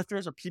power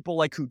lifters or people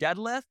who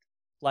deadlift,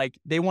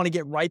 they want to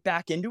get right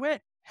back into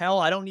it. Hell,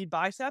 I don't need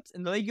biceps.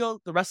 And they go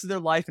the rest of their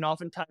life. And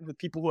oftentimes with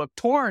people who have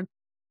torn,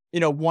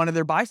 one of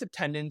their bicep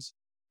tendons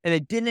and they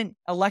didn't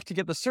elect to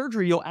get the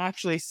surgery, you'll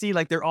actually see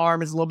their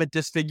arm is a little bit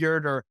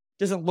disfigured or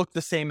doesn't look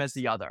the same as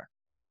the other.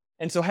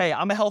 And so, hey,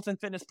 I'm a health and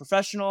fitness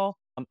professional.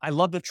 I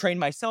love to train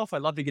myself. I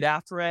love to get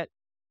after it.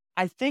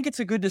 I think it's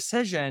a good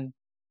decision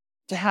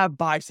to have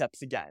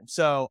biceps again.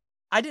 So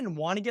I didn't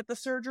want to get the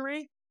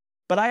surgery,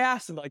 But I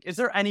asked them, like, is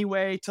there any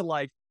way to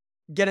like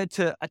get it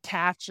to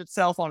attach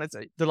itself on its,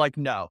 they're like,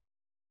 no,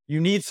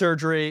 you need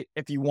surgery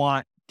if you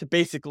want to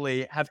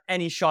basically have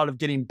any shot of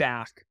getting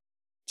back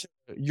to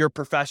your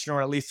profession,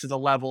 or at least to the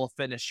level of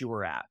fitness you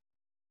were at.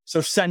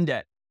 So send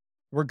it.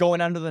 We're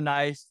going under the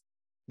knife.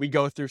 We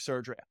go through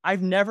surgery.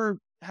 I've never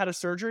had a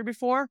surgery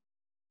before,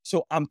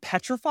 so I'm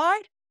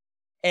petrified.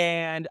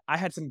 And I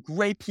had some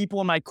great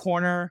people in my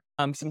corner,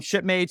 some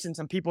shipmates and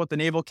some people at the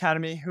Naval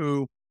Academy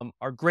who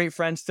are great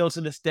friends still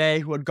to this day,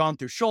 who had gone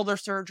through shoulder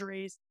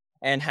surgeries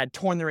and had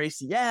torn their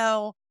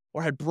ACL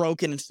or had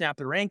broken and snapped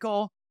their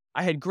ankle.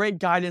 I had great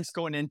guidance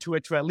going into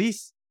it to at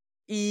least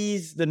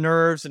ease the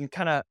nerves and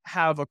kind of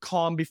have a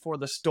calm before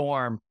the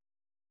storm.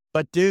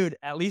 But dude,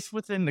 at least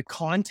within the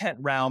content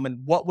realm and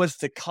what was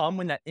to come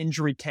when that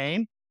injury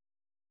came,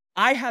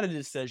 I had a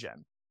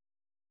decision.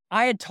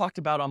 I had talked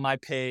about on my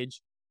page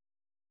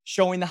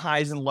showing the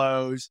highs and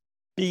lows,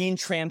 being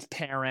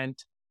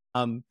transparent,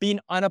 being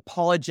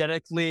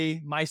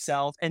unapologetically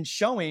myself, and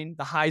showing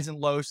the highs and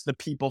lows to the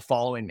people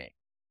following me.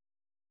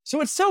 So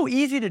it's so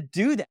easy to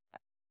do that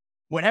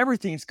when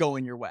everything's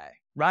going your way,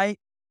 right?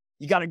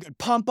 You got a good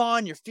pump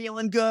on, you're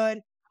feeling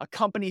good. A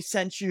company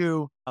sent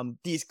you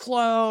these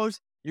clothes,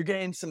 you're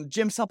getting some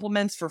gym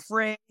supplements for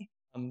free.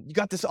 You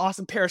got this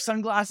awesome pair of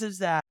sunglasses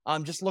that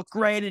just look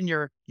great, and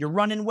you're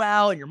running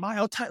well, and you're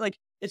mile tight. Like,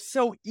 it's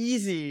so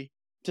easy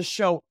to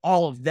show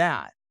all of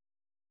that.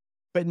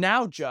 But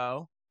now,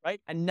 Joe, right?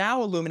 And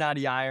now,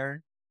 Illuminati Iron,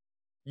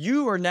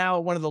 you are now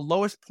at one of the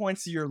lowest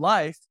points of your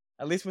life,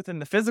 at least within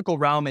the physical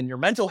realm, and your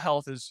mental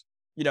health is,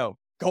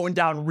 going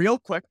down real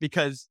quick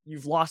because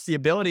you've lost the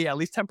ability, at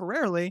least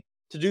temporarily,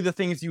 to do the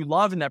things you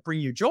love and that bring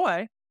you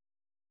joy.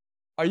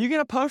 Are you going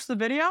to post the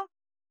video?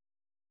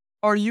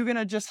 Or are you going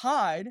to just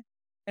hide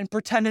and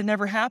pretend it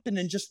never happened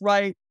and just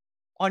write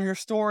on your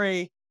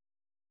story,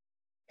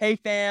 hey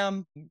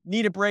fam,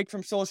 need a break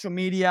from social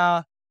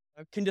media,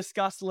 can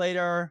discuss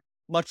later,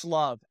 much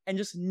love, and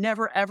just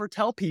never ever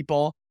tell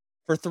people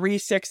for 3,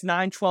 6,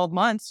 9, 12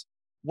 months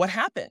what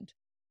happened?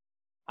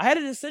 I had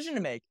a decision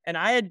to make, and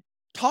I had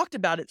talked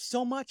about it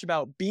so much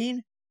about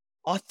being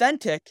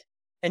authentic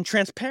and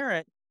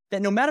transparent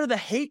that no matter the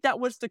hate that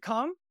was to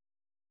come,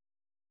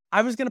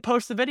 I was going to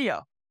post the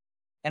video.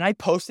 And I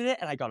posted it,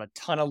 and I got a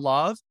ton of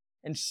love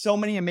and so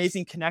many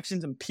amazing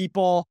connections and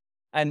people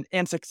and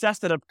success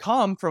that have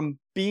come from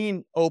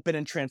being open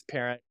and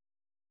transparent.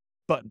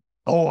 But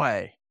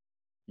boy,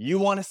 you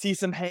want to see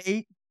some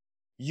hate?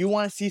 You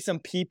want to see some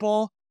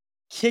people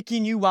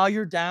kicking you while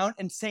you're down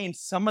and saying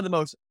some of the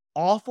most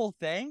awful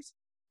things?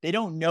 They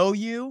don't know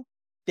you.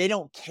 They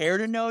don't care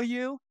to know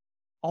you.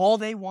 All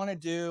they want to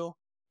do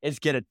is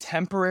get a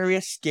temporary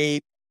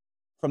escape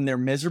from their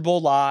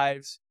miserable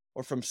lives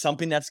or from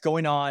something that's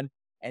going on.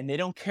 And they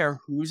don't care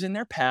who's in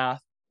their path.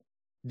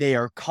 They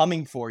are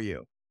coming for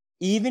you.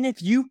 Even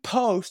if you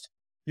post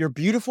your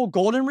beautiful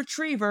golden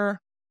retriever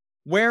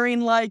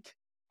wearing like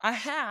a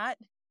hat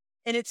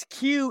and it's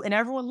cute and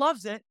everyone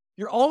loves it,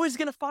 you're always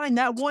going to find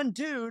that one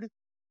dude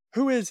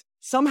who is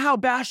somehow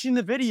bashing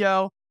the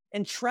video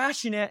and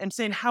trashing it and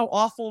saying how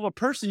awful of a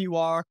person you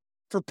are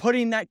for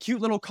putting that cute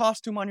little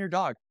costume on your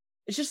dog.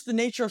 It's just the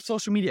nature of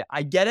social media.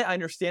 I get it. I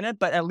understand it.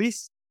 But at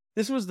least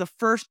this was the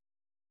first,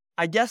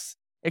 I guess,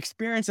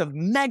 experience of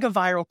mega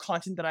viral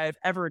content that I have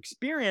ever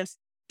experienced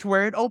to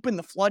where it opened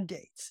the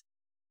floodgates.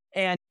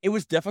 And it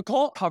was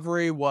difficult.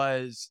 Recovery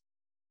was,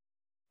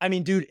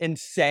 dude,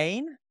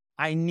 insane.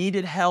 I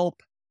needed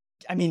help.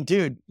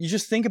 Dude, you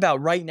just think about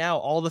right now,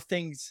 all the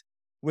things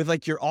with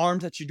like your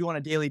arms that you do on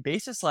a daily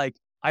basis. Like,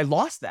 I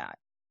lost that.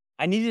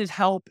 I needed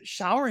help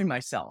showering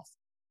myself.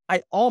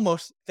 I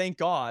almost, thank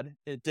God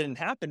it didn't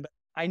happen, but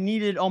I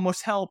needed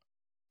almost help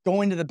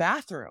going to the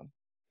bathroom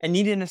and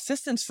needed an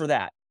assistance for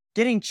that.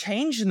 Getting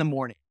changed in the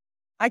morning.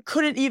 I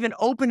couldn't even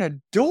open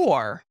a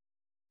door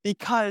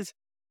because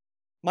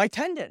my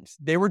tendons,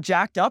 they were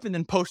jacked up, and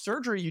then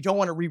post-surgery, you don't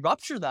want to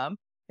re-rupture them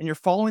and you're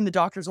following the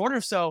doctor's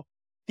orders. So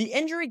the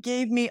injury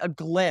gave me a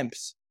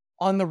glimpse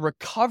on the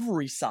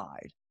recovery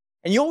side.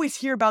 And you always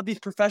hear about these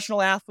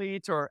professional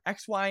athletes or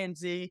X, Y, and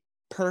Z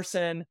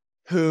person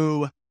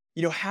who,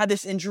 had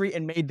this injury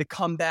and made the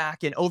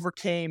comeback and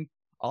overcame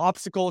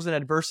obstacles and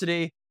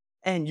adversity.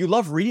 And you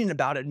love reading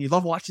about it and you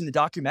love watching the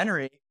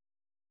documentary.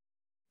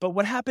 But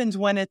what happens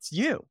when it's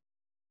you?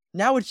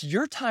 Now it's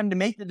your time to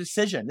make the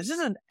decision. This is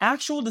an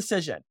actual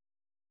decision.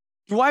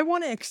 Do I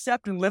want to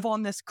accept and live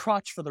on this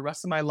crutch for the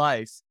rest of my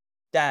life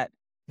that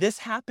this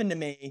happened to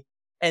me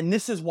and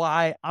this is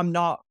why I'm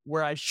not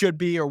where I should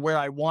be or where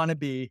I want to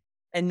be,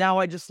 and now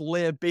I just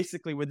live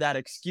basically with that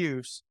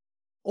excuse?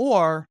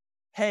 Or,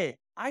 hey,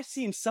 I've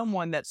seen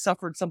someone that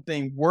suffered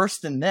something worse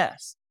than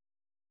this.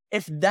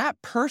 If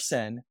that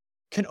person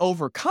can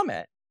overcome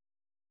it,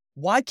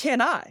 why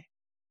can't I?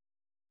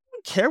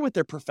 Don't care what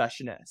their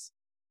profession is.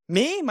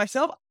 Me,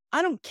 myself,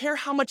 I don't care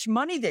how much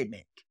money they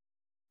make.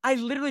 I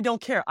literally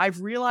don't care.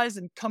 I've realized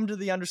and come to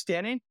the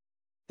understanding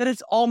that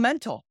it's all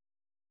mental.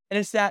 And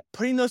it's that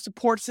putting those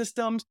support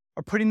systems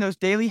or putting those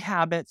daily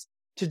habits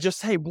to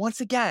just, hey, once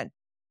again,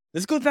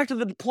 this goes back to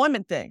the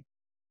deployment thing.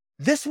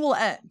 This will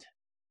end.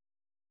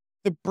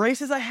 the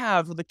braces I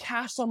have or the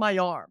cast on my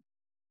arm,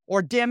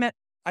 or damn it,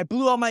 I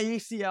blew out my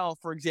ACL,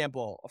 for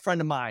example, a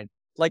friend of mine.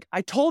 Like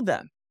I told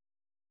them,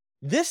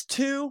 this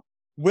too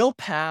will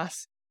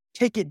pass.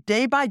 Take it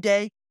day by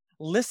day.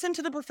 Listen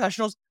to the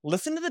professionals,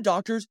 listen to the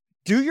doctors,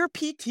 do your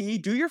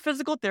PT, do your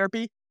physical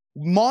therapy,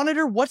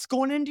 monitor what's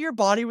going into your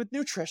body with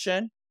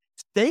nutrition,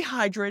 stay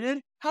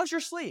hydrated. How's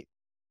your sleep?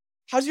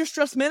 How's your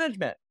stress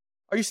management?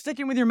 Are you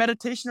sticking with your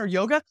meditation or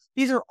yoga?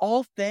 These are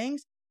all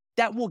things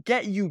that will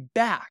get you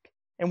back.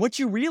 And what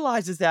you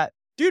realize is that,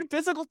 dude,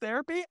 physical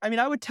therapy, I mean,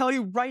 I would tell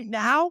you right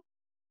now,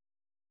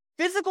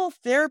 physical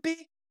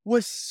therapy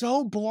was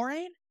so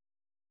boring.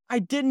 I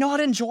did not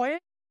enjoy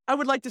it. I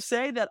would like to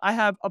say that I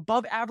have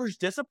above average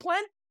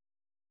discipline.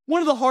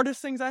 One of the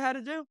hardest things I had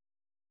to do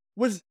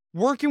was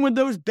working with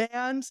those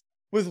bands,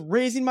 with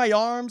raising my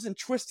arms and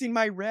twisting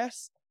my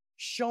wrists,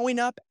 showing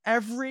up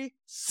every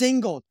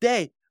single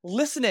day,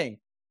 listening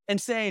and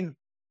saying,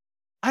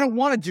 I don't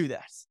want to do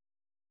this.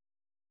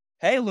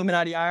 Hey,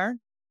 Illuminati Iron,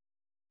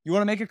 you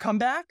want to make a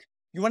comeback?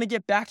 You want to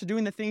get back to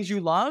doing the things you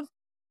love?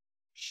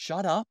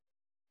 Shut up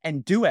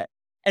and do it.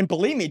 And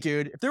believe me,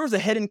 dude, if there was a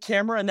hidden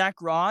camera in that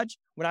garage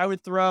when I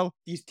would throw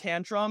these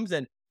tantrums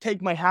and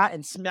take my hat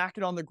and smack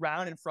it on the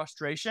ground in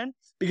frustration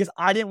because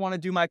I didn't want to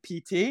do my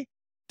PT,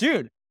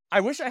 dude, I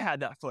wish I had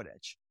that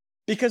footage.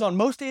 Because on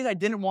most days I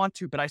didn't want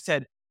to, but I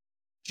said,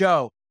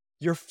 Joe,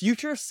 your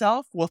future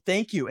self will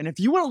thank you. And if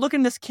you want to look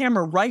in this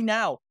camera right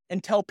now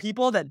and tell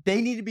people that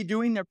they need to be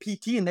doing their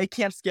PT and they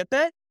can't skip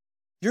it,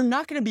 you're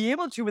not going to be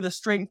able to with a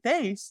straight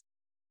face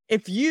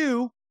if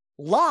you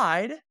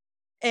lied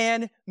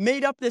and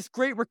made up this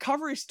great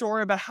recovery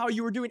story about how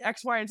you were doing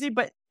X, Y, and Z.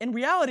 But in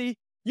reality,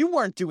 you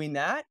weren't doing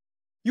that.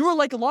 You were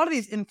like a lot of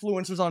these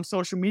influencers on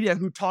social media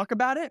who talk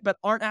about it, but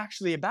aren't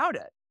actually about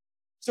it.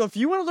 So if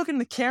you want to look in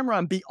the camera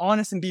and be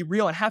honest and be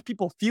real and have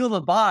people feel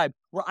the vibe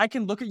where I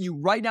can look at you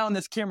right now in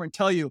this camera and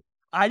tell you,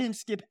 I didn't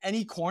skip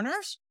any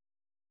corners,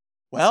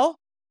 well,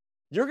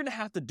 you're going to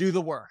have to do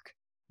the work.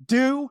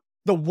 Do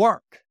the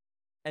work.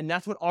 And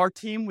that's what our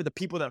team, with the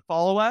people that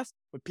follow us,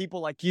 with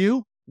people like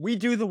you, we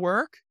do the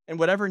work in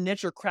whatever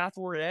niche or craft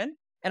we're in,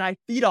 and I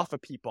feed off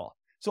of people.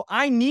 So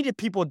I needed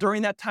people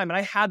during that time, and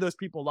I had those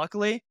people,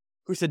 luckily,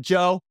 who said,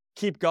 Joe,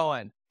 keep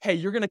going. Hey,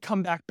 you're going to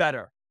come back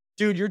better.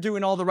 Dude, you're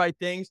doing all the right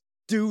things.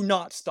 Do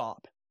not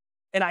stop.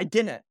 And I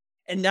didn't.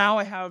 And now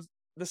I have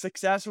the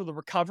success or the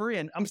recovery,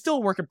 and I'm still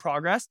a work in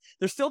progress.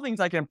 There's still things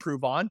I can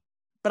improve on,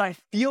 but I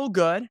feel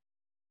good,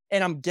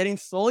 and I'm getting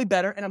slowly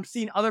better, and I'm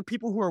seeing other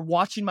people who are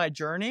watching my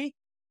journey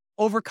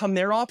overcome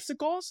their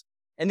obstacles,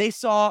 and they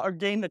saw or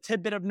gained a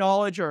tidbit of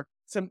knowledge or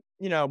some,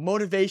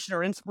 motivation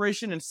or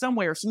inspiration in some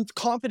way, or some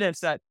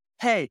confidence that,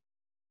 hey,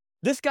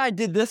 this guy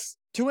did this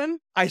to him.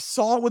 I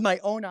saw it with my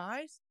own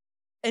eyes,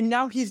 and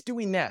now he's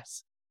doing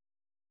this.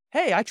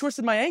 Hey, I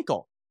twisted my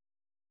ankle.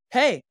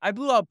 Hey, I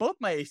blew out both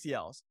my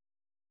ACLs.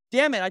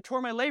 Damn it, I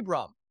tore my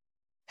labrum.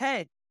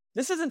 Hey,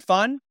 this isn't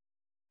fun,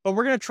 but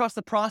we're going to trust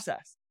the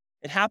process.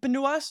 It happened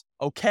to us.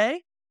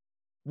 Okay.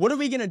 What are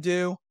we going to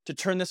do to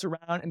turn this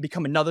around and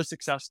become another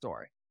success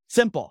story?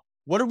 Simple.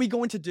 What are we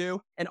going to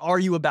do, and are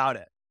you about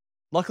it?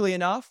 Luckily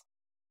enough,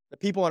 the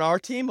people on our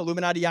team,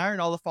 Illuminati Iron,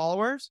 all the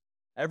followers,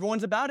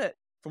 everyone's about it.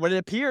 From what it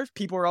appears,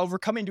 people are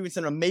overcoming, doing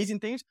some amazing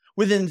things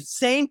with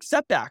insane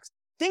setbacks,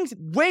 things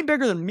way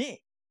bigger than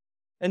me,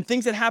 and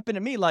things that happen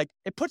to me. Like,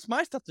 it puts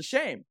my stuff to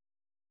shame.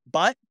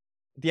 But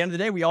at the end of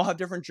the day, we all have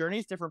different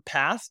journeys, different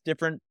paths,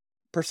 different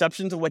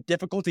perceptions of what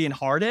difficulty and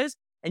hard is.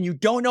 And you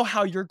don't know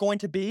how you're going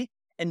to be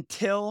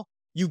until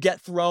you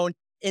get thrown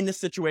in the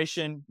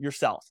situation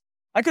yourself.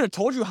 I could have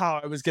told you how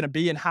I was going to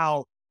be and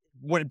how it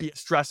wouldn't be a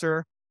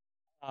stressor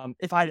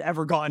if I'd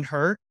ever gotten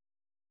hurt,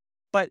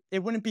 but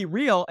it wouldn't be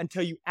real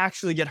until you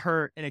actually get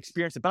hurt and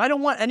experience it. But I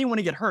don't want anyone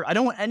to get hurt. I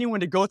don't want anyone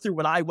to go through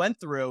what I went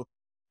through.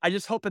 I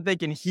just hope that they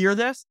can hear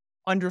this,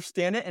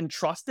 understand it, and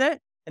trust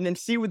it, and then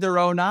see with their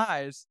own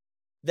eyes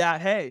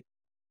that, hey,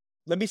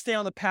 let me stay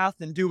on the path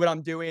and do what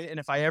I'm doing. And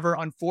if I ever,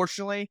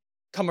 unfortunately,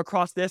 come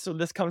across this or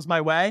this comes my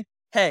way,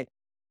 hey,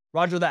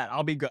 roger that.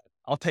 I'll be good.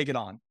 I'll take it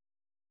on.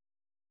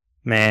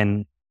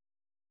 Man,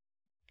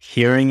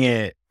 hearing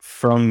it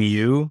from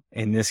you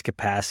in this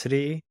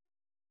capacity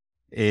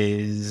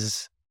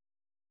is,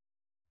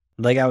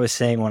 like I was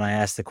saying when I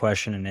asked the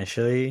question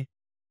initially,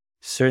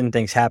 certain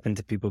things happen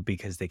to people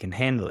because they can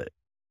handle it,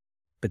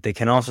 but they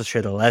can also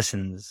share the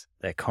lessons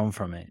that come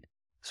from it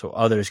so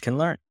others can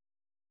learn.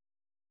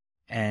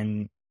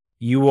 And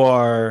you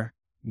are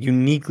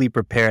uniquely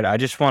prepared. I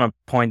just want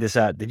to point this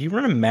out. Did you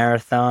run a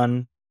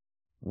marathon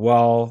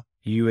while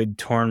you had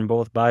torn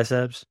both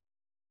biceps?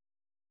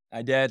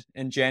 I did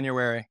in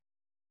January.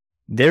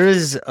 There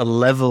is a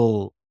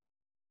level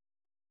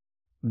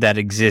that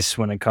exists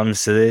when it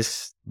comes to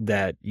this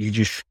that you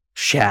just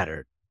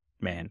shattered,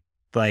 man.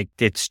 Like,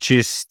 it's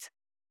just,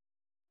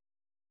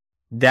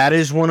 that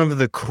is one of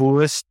the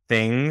coolest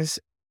things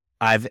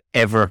I've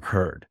ever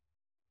heard.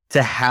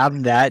 To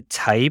have that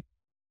type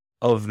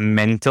of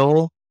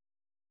mental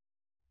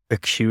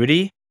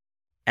acuity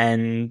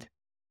and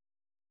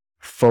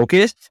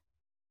focus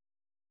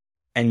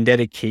and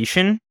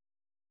dedication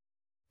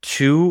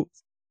to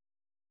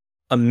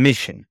a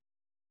mission.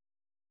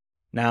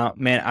 Now,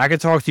 man, I could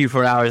talk to you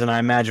for hours, and I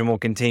imagine we'll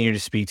continue to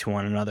speak to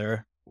one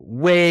another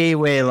way,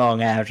 way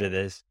long after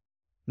this.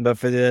 But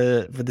for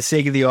the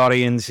sake of the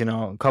audience,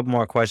 a couple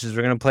more questions.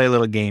 We're gonna play a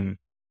little game,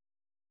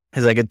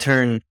 because I could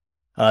turn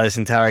this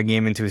entire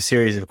game into a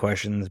series of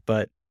questions.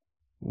 But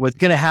what's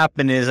gonna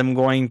happen is I'm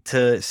going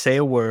to say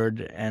a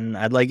word, and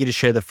I'd like you to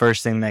share the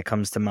first thing that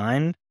comes to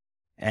mind,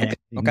 and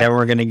then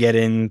we're gonna get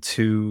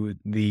into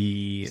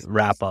the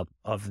wrap up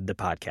of the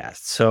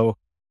podcast. So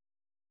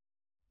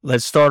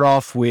let's start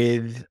off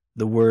with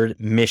the word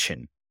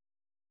mission.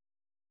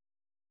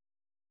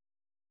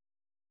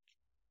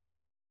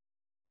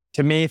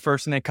 To me,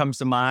 first thing that comes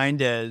to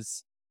mind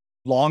is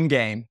long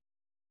game.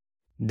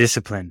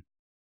 Discipline.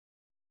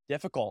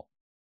 Difficult.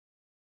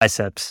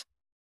 Biceps.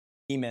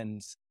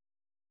 Demons.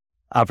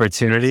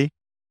 Opportunity.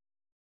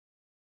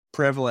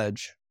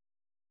 Privilege.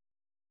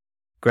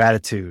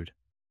 Gratitude.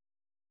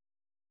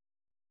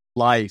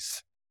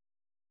 Life.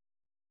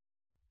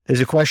 There's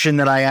a question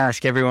that I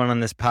ask everyone on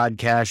this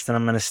podcast, and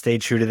I'm going to stay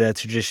true to that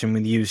tradition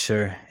with you,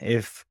 sir.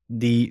 If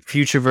the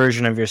future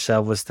version of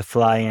yourself was to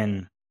fly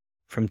in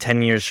from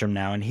 10 years from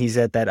now, and he's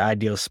at that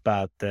ideal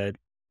spot that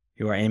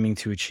you are aiming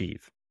to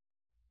achieve,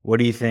 what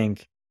do you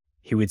think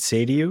he would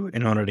say to you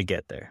in order to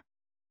get there?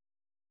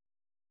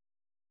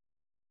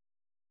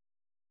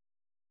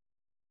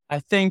 I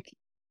think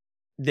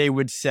they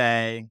would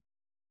say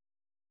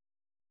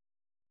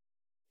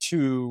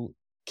to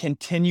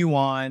continue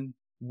on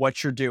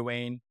what you're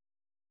doing,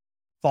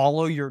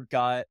 follow your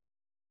gut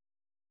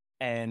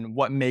and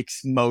what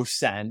makes most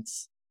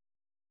sense.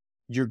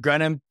 You're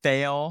going to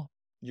fail.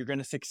 You're going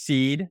to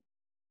succeed.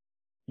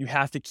 You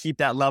have to keep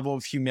that level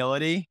of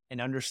humility and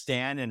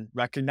understand and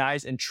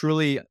recognize and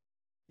truly,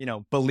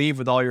 believe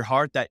with all your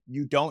heart that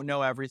you don't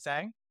know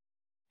everything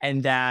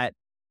and that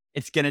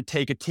it's going to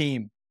take a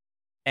team,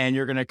 and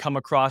you're going to come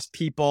across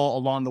people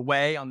along the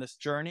way on this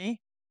journey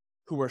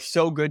who are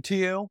so good to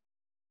you,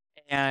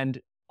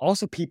 and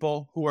also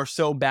people who are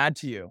so bad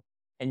to you.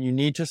 And you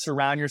need to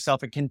surround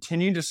yourself and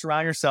continue to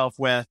surround yourself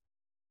with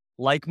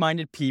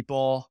like-minded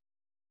people,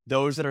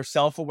 those that are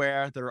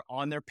self-aware, that are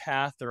on their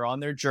path, they're on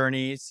their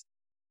journeys.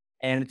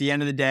 And at the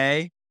end of the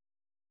day,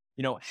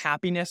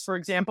 happiness, for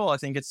example, I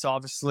think it's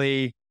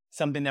obviously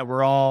something that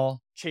we're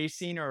all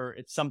chasing, or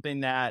it's something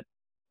that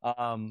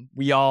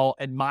we all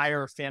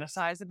admire or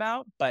fantasize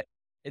about. But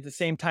at the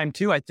same time,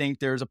 too, I think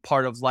there's a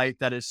part of life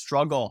that is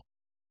struggle,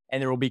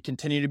 and there will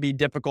continue to be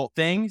difficult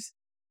things.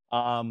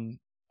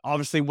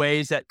 Obviously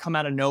ways that come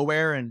out of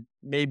nowhere and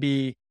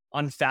maybe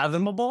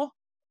unfathomable.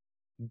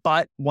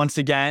 But once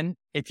again,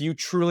 if you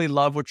truly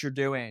love what you're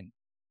doing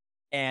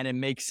and it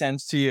makes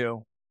sense to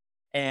you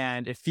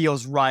and it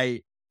feels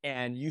right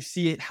and you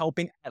see it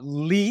helping at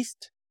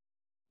least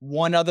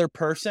one other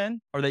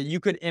person, or that you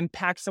could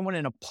impact someone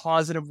in a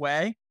positive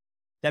way,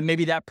 that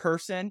maybe that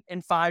person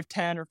in 5,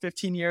 10, or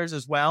 15 years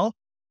as well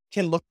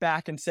can look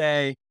back and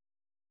say,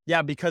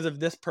 yeah, because of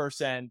this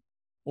person,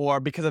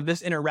 or because of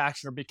this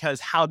interaction, or because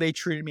how they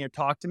treated me or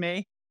talked to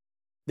me,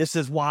 this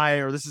is why,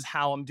 or this is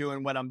how I'm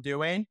doing what I'm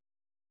doing.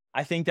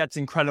 I think that's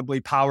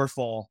incredibly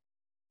powerful.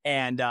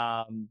 And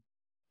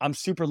I'm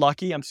super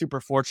lucky. I'm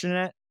super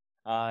fortunate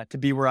to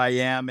be where I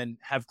am and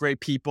have great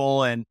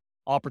people and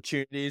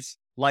opportunities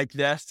like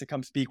this to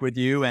come speak with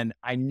you. And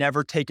I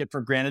never take it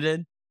for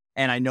granted.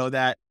 And I know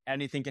that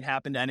anything can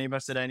happen to any of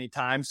us at any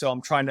time. So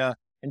I'm trying to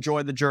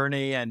enjoy the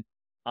journey. And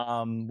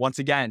once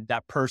again,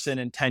 that person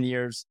in 10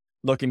 years,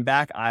 looking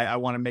back, I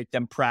want to make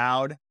them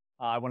proud.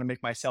 I want to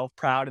make myself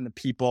proud, and the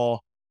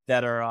people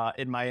that are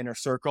in my inner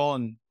circle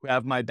and who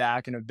have my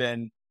back and have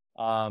been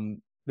the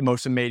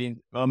most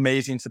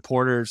amazing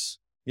supporters,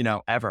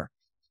 ever.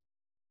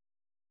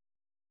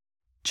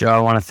 Joe, I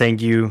want to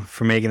thank you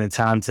for making the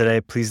time today.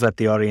 Please let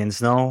the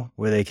audience know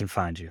where they can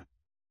find you.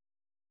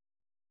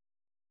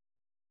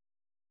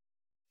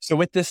 So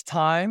with this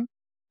time,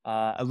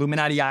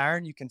 Illuminati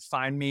Iron, you can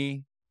find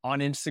me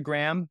on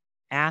Instagram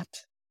at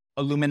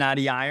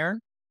Illuminati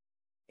Iron.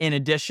 In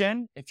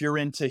addition, if you're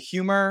into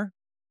humor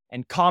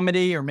and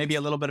comedy, or maybe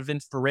a little bit of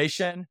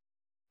inspiration,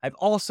 I've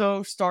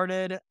also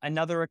started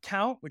another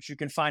account, which you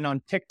can find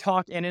on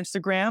TikTok and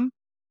Instagram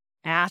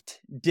at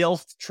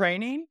DILF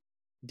Training,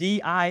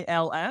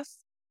 DILS.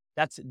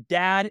 That's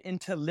Dad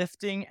into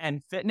Lifting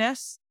and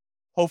Fitness.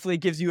 Hopefully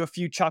it gives you a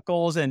few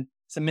chuckles and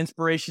some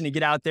inspiration to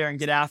get out there and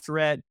get after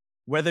it.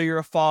 Whether you're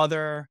a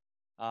father,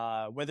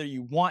 whether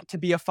you want to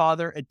be a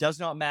father, it does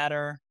not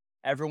matter.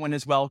 Everyone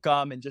is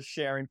welcome, and just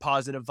sharing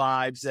positive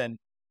vibes and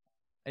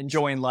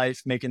enjoying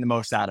life, making the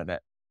most out of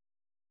it.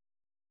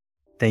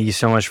 Thank you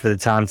so much for the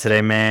time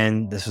today,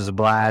 man. This was a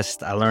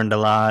blast. I learned a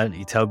lot.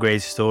 You tell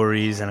great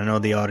stories, and I know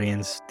the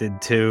audience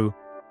did too.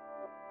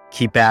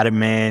 Keep at it,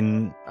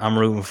 man. I'm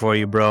rooting for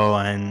you, bro.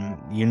 And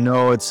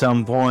at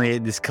some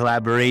point, this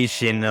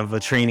collaboration of a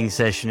training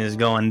session is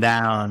going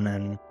down,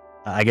 and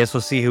I guess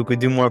we'll see who could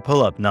do more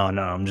pull-up. No,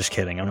 I'm just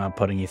kidding. I'm not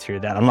putting you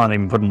through that. I'm not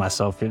even putting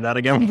myself through that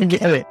again.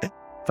 Forget it.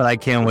 But I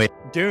can't wait.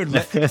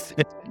 Dude,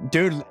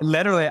 dude,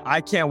 literally,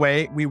 I can't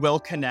wait. We will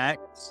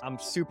connect. I'm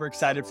super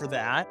excited for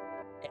that.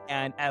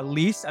 And at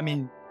least, I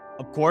mean,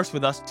 of course,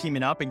 with us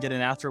teaming up and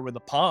getting after it with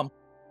a pump,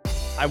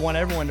 I want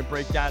everyone to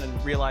break down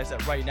and realize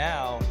that right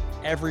now,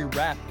 every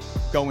rep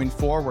going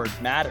forward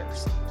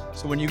matters.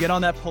 So when you get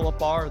on that pull-up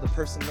bar, or the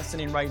person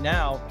listening right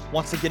now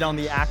wants to get on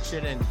the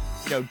action and,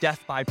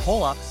 death by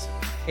pull-ups,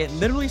 it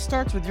literally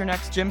starts with your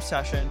next gym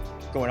session,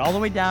 going all the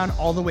way down,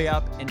 all the way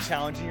up, and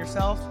challenging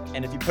yourself.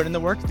 And if you put in the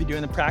work, if you do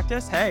in the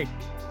practice, hey,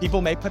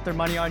 people may put their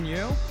money on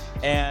you.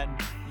 And,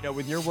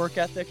 with your work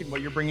ethic and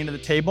what you're bringing to the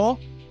table,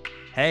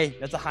 hey,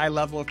 that's a high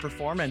level of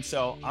performance.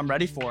 So I'm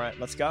ready for it.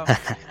 Let's go.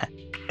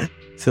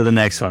 So the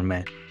next one,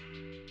 man.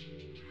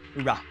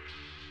 Hoorah.